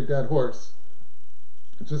to beat a dead horse,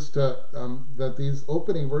 just that these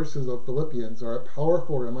opening verses of Philippians are a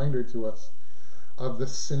powerful reminder to us of the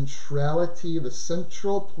centrality, the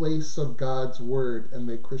central place of God's word in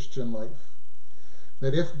the Christian life.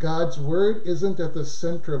 That if God's word isn't at the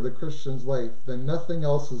center of the Christian's life, then nothing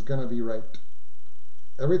else is going to be right.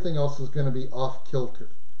 Everything else is going to be off kilter,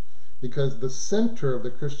 because the center of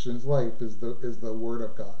the Christian's life is the Word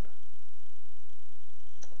of God.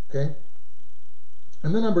 Okay?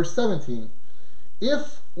 And then number 17,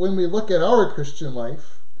 if when we look at our Christian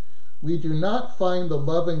life, we do not find the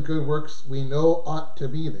love and good works we know ought to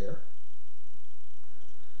be there.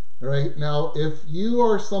 All right? Now, if you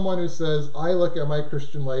are someone who says, I look at my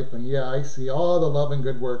Christian life and yeah, I see all the love and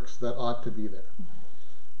good works that ought to be there.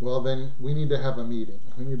 Well, then we need to have a meeting.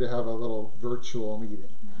 We need to have a little virtual meeting.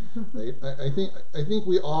 Right? I think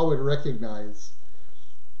we all would recognize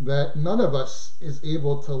that none of us is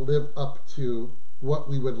able to live up to what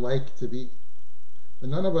we would like to be. And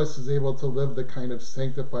none of us is able to live the kind of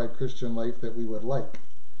sanctified Christian life that we would like.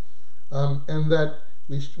 And that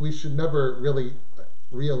we should never really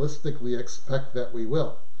realistically expect that we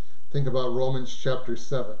will. Think about Romans chapter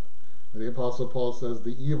 7. The Apostle Paul says,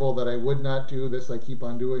 the evil that I would not do, this I keep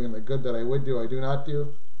on doing, and the good that I would do, I do not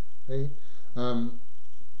do. Okay?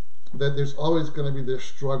 That there's always going to be this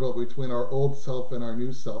struggle between our old self and our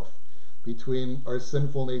new self, between our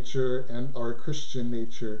sinful nature and our Christian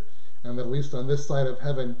nature, and that at least on this side of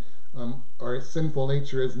heaven, our sinful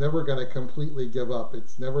nature is never going to completely give up.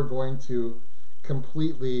 It's never going to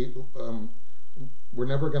completely, we're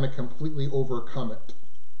never going to completely overcome it.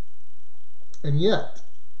 And yet,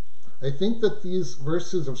 I think that these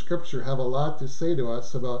verses of Scripture have a lot to say to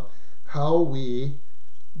us about how we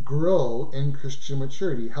grow in Christian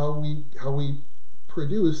maturity, how we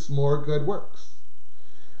produce more good works.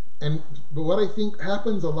 But what I think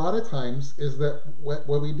happens a lot of times is that what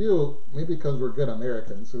we do, maybe because we're good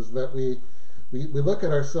Americans, is that we look at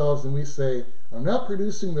ourselves and we say, I'm not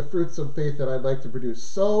producing the fruits of faith that I'd like to produce,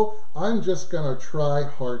 so I'm just going to try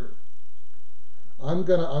harder. I'm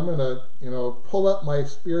gonna pull up my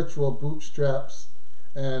spiritual bootstraps,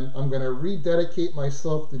 and I'm gonna rededicate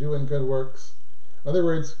myself to doing good works. In other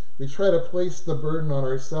words, we try to place the burden on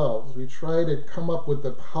ourselves. We try to come up with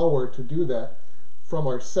the power to do that from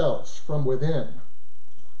ourselves, from within.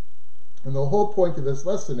 And the whole point of this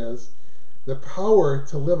lesson is the power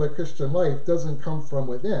to live a Christian life doesn't come from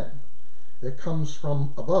within. It comes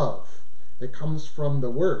from above. It comes from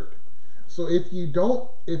the Word. So if you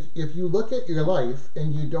look at your life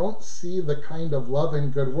and you don't see the kind of love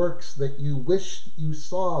and good works that you wish you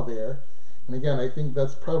saw there, and again, I think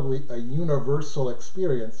that's probably a universal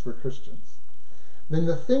experience for Christians, then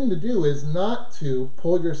the thing to do is not to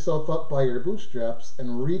pull yourself up by your bootstraps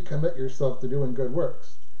and recommit yourself to doing good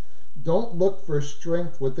works. Don't look for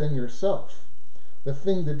strength within yourself. The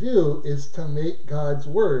thing to do is to make God's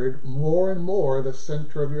Word more and more the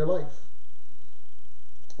center of your life.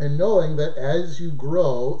 And knowing that as you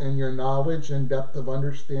grow in your knowledge and depth of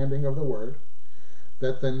understanding of the Word,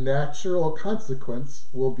 that the natural consequence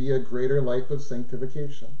will be a greater life of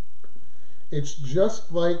sanctification. It's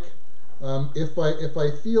just like If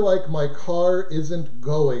I feel like my car isn't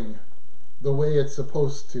going the way it's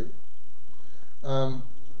supposed to,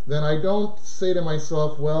 then I don't say to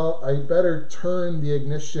myself, well, I better turn the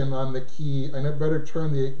ignition on the key, and I better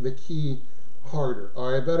turn the key harder,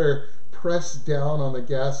 or I better press down on the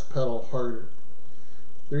gas pedal harder.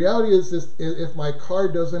 The reality is this: if my car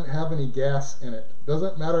doesn't have any gas in it,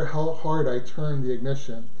 doesn't matter how hard I turn the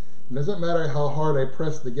ignition, it doesn't matter how hard I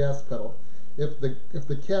press the gas pedal. If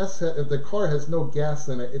the car has no gas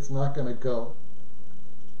in it, it's not going to go.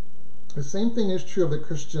 The same thing is true of the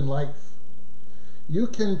Christian life. You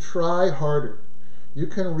can try harder. You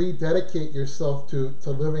can rededicate yourself to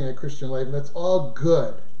living a Christian life, and that's all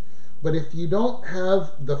good. But if you don't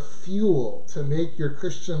have the fuel to make your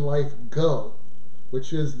Christian life go,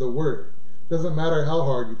 which is the Word, doesn't matter how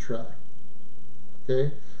hard you try.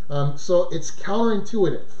 Okay, so it's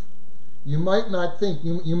counterintuitive. You might not think.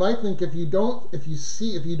 You might think if you don't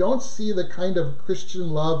see the kind of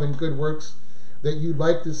Christian love and good works that you'd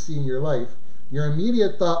like to see in your life, your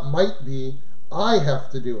immediate thought might be, I have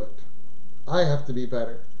to do it. I have to be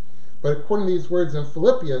better. But according to these words in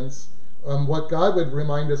Philippians, what God would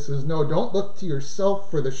remind us is, no, don't look to yourself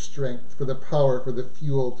for the strength, for the power, for the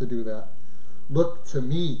fuel to do that. Look to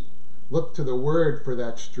me. Look to the Word for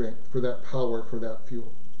that strength, for that power, for that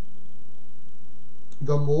fuel.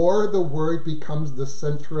 The more the Word becomes the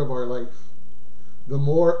center of our life, the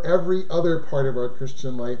more every other part of our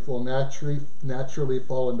Christian life will naturally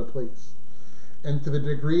fall into place. And to the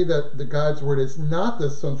degree that God's Word is not the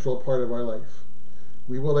central part of our life,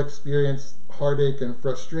 we will experience heartache and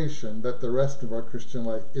frustration that the rest of our Christian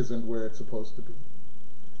life isn't where it's supposed to be.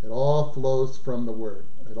 It all flows from the Word.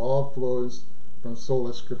 It all flows from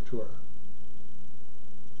sola scriptura.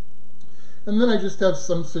 And then I just have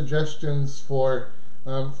some suggestions for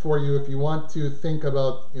you if you want to think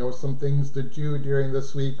about some things to do during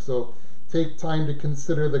this week. So take time to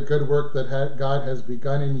consider the good work that God has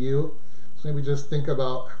begun in you. So maybe just think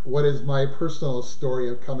about, what is my personal story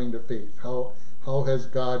of coming to faith? How has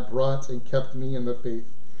God brought and kept me in the faith?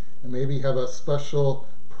 And maybe have a special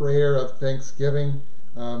prayer of thanksgiving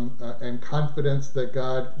and confidence that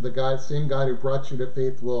the same God who brought you to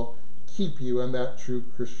faith will keep you in that true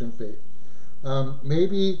Christian faith.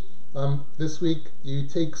 Maybe this week you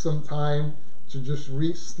take some time to just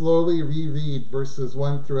slowly reread verses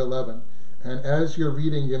 1 through 11. And as you're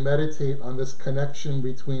reading, you meditate on this connection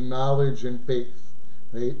between knowledge and faith,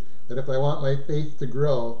 right? That if I want my faith to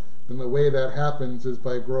grow, then the way that happens is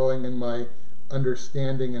by growing in my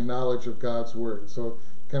understanding and knowledge of God's Word. So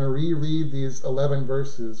kind of reread these 11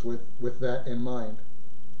 verses with that in mind.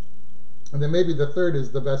 And then maybe the third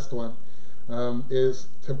is the best one, is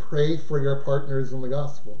to pray for your partners in the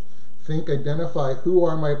gospel. Identify, who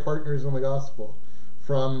are my partners in the gospel?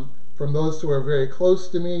 From those who are very close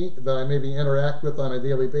to me, that I maybe interact with on a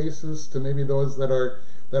daily basis, to maybe those that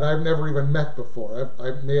I've never even met before.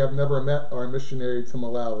 I may have never met our missionary to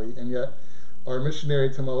Malawi, and yet our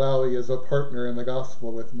missionary to Malawi is a partner in the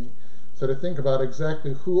gospel with me. So to think about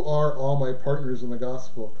exactly who are all my partners in the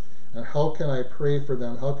gospel, and how can I pray for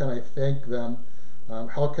them, how can I thank them,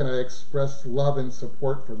 how can I express love and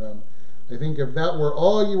support for them. I think if that were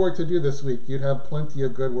all you were to do this week, you'd have plenty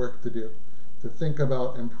of good work to do, to think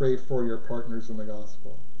about and pray for your partners in the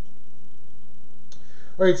gospel.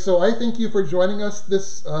 All right, so I thank you for joining us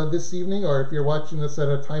this evening, or if you're watching this at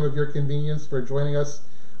a time of your convenience, for joining us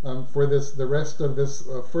for the rest of this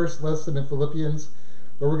first lesson in Philippians.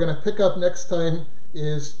 What we're going to pick up next time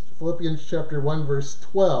is Philippians chapter 1, verse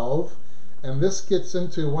 12, and this gets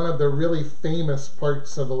into one of the really famous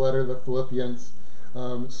parts of the letter of the Philippians.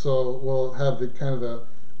 So we'll have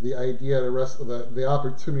the idea to wrestle, the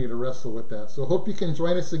opportunity to wrestle with that. So hope you can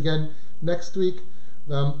join us again next week.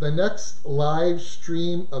 The next live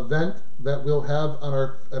stream event that we'll have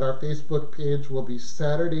at our Facebook page will be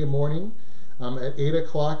Saturday morning at 8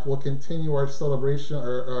 o'clock. We'll continue our celebration,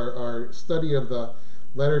 our study of the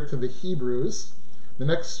letter to the Hebrews. The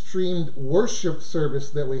next streamed worship service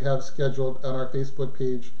that we have scheduled on our Facebook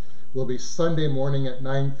page will be Sunday morning at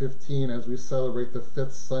 9:15 as we celebrate the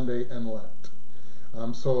 5th Sunday in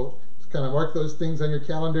Lent. So just kind of mark those things on your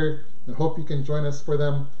calendar and hope you can join us for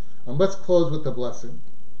them. Let's close with the blessing.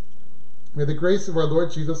 May the grace of our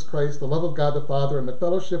Lord Jesus Christ, the love of God the Father, and the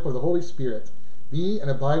fellowship of the Holy Spirit be and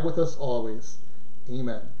abide with us always.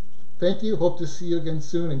 Amen. Thank you. Hope to see you again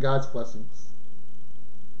soon, and God's blessings.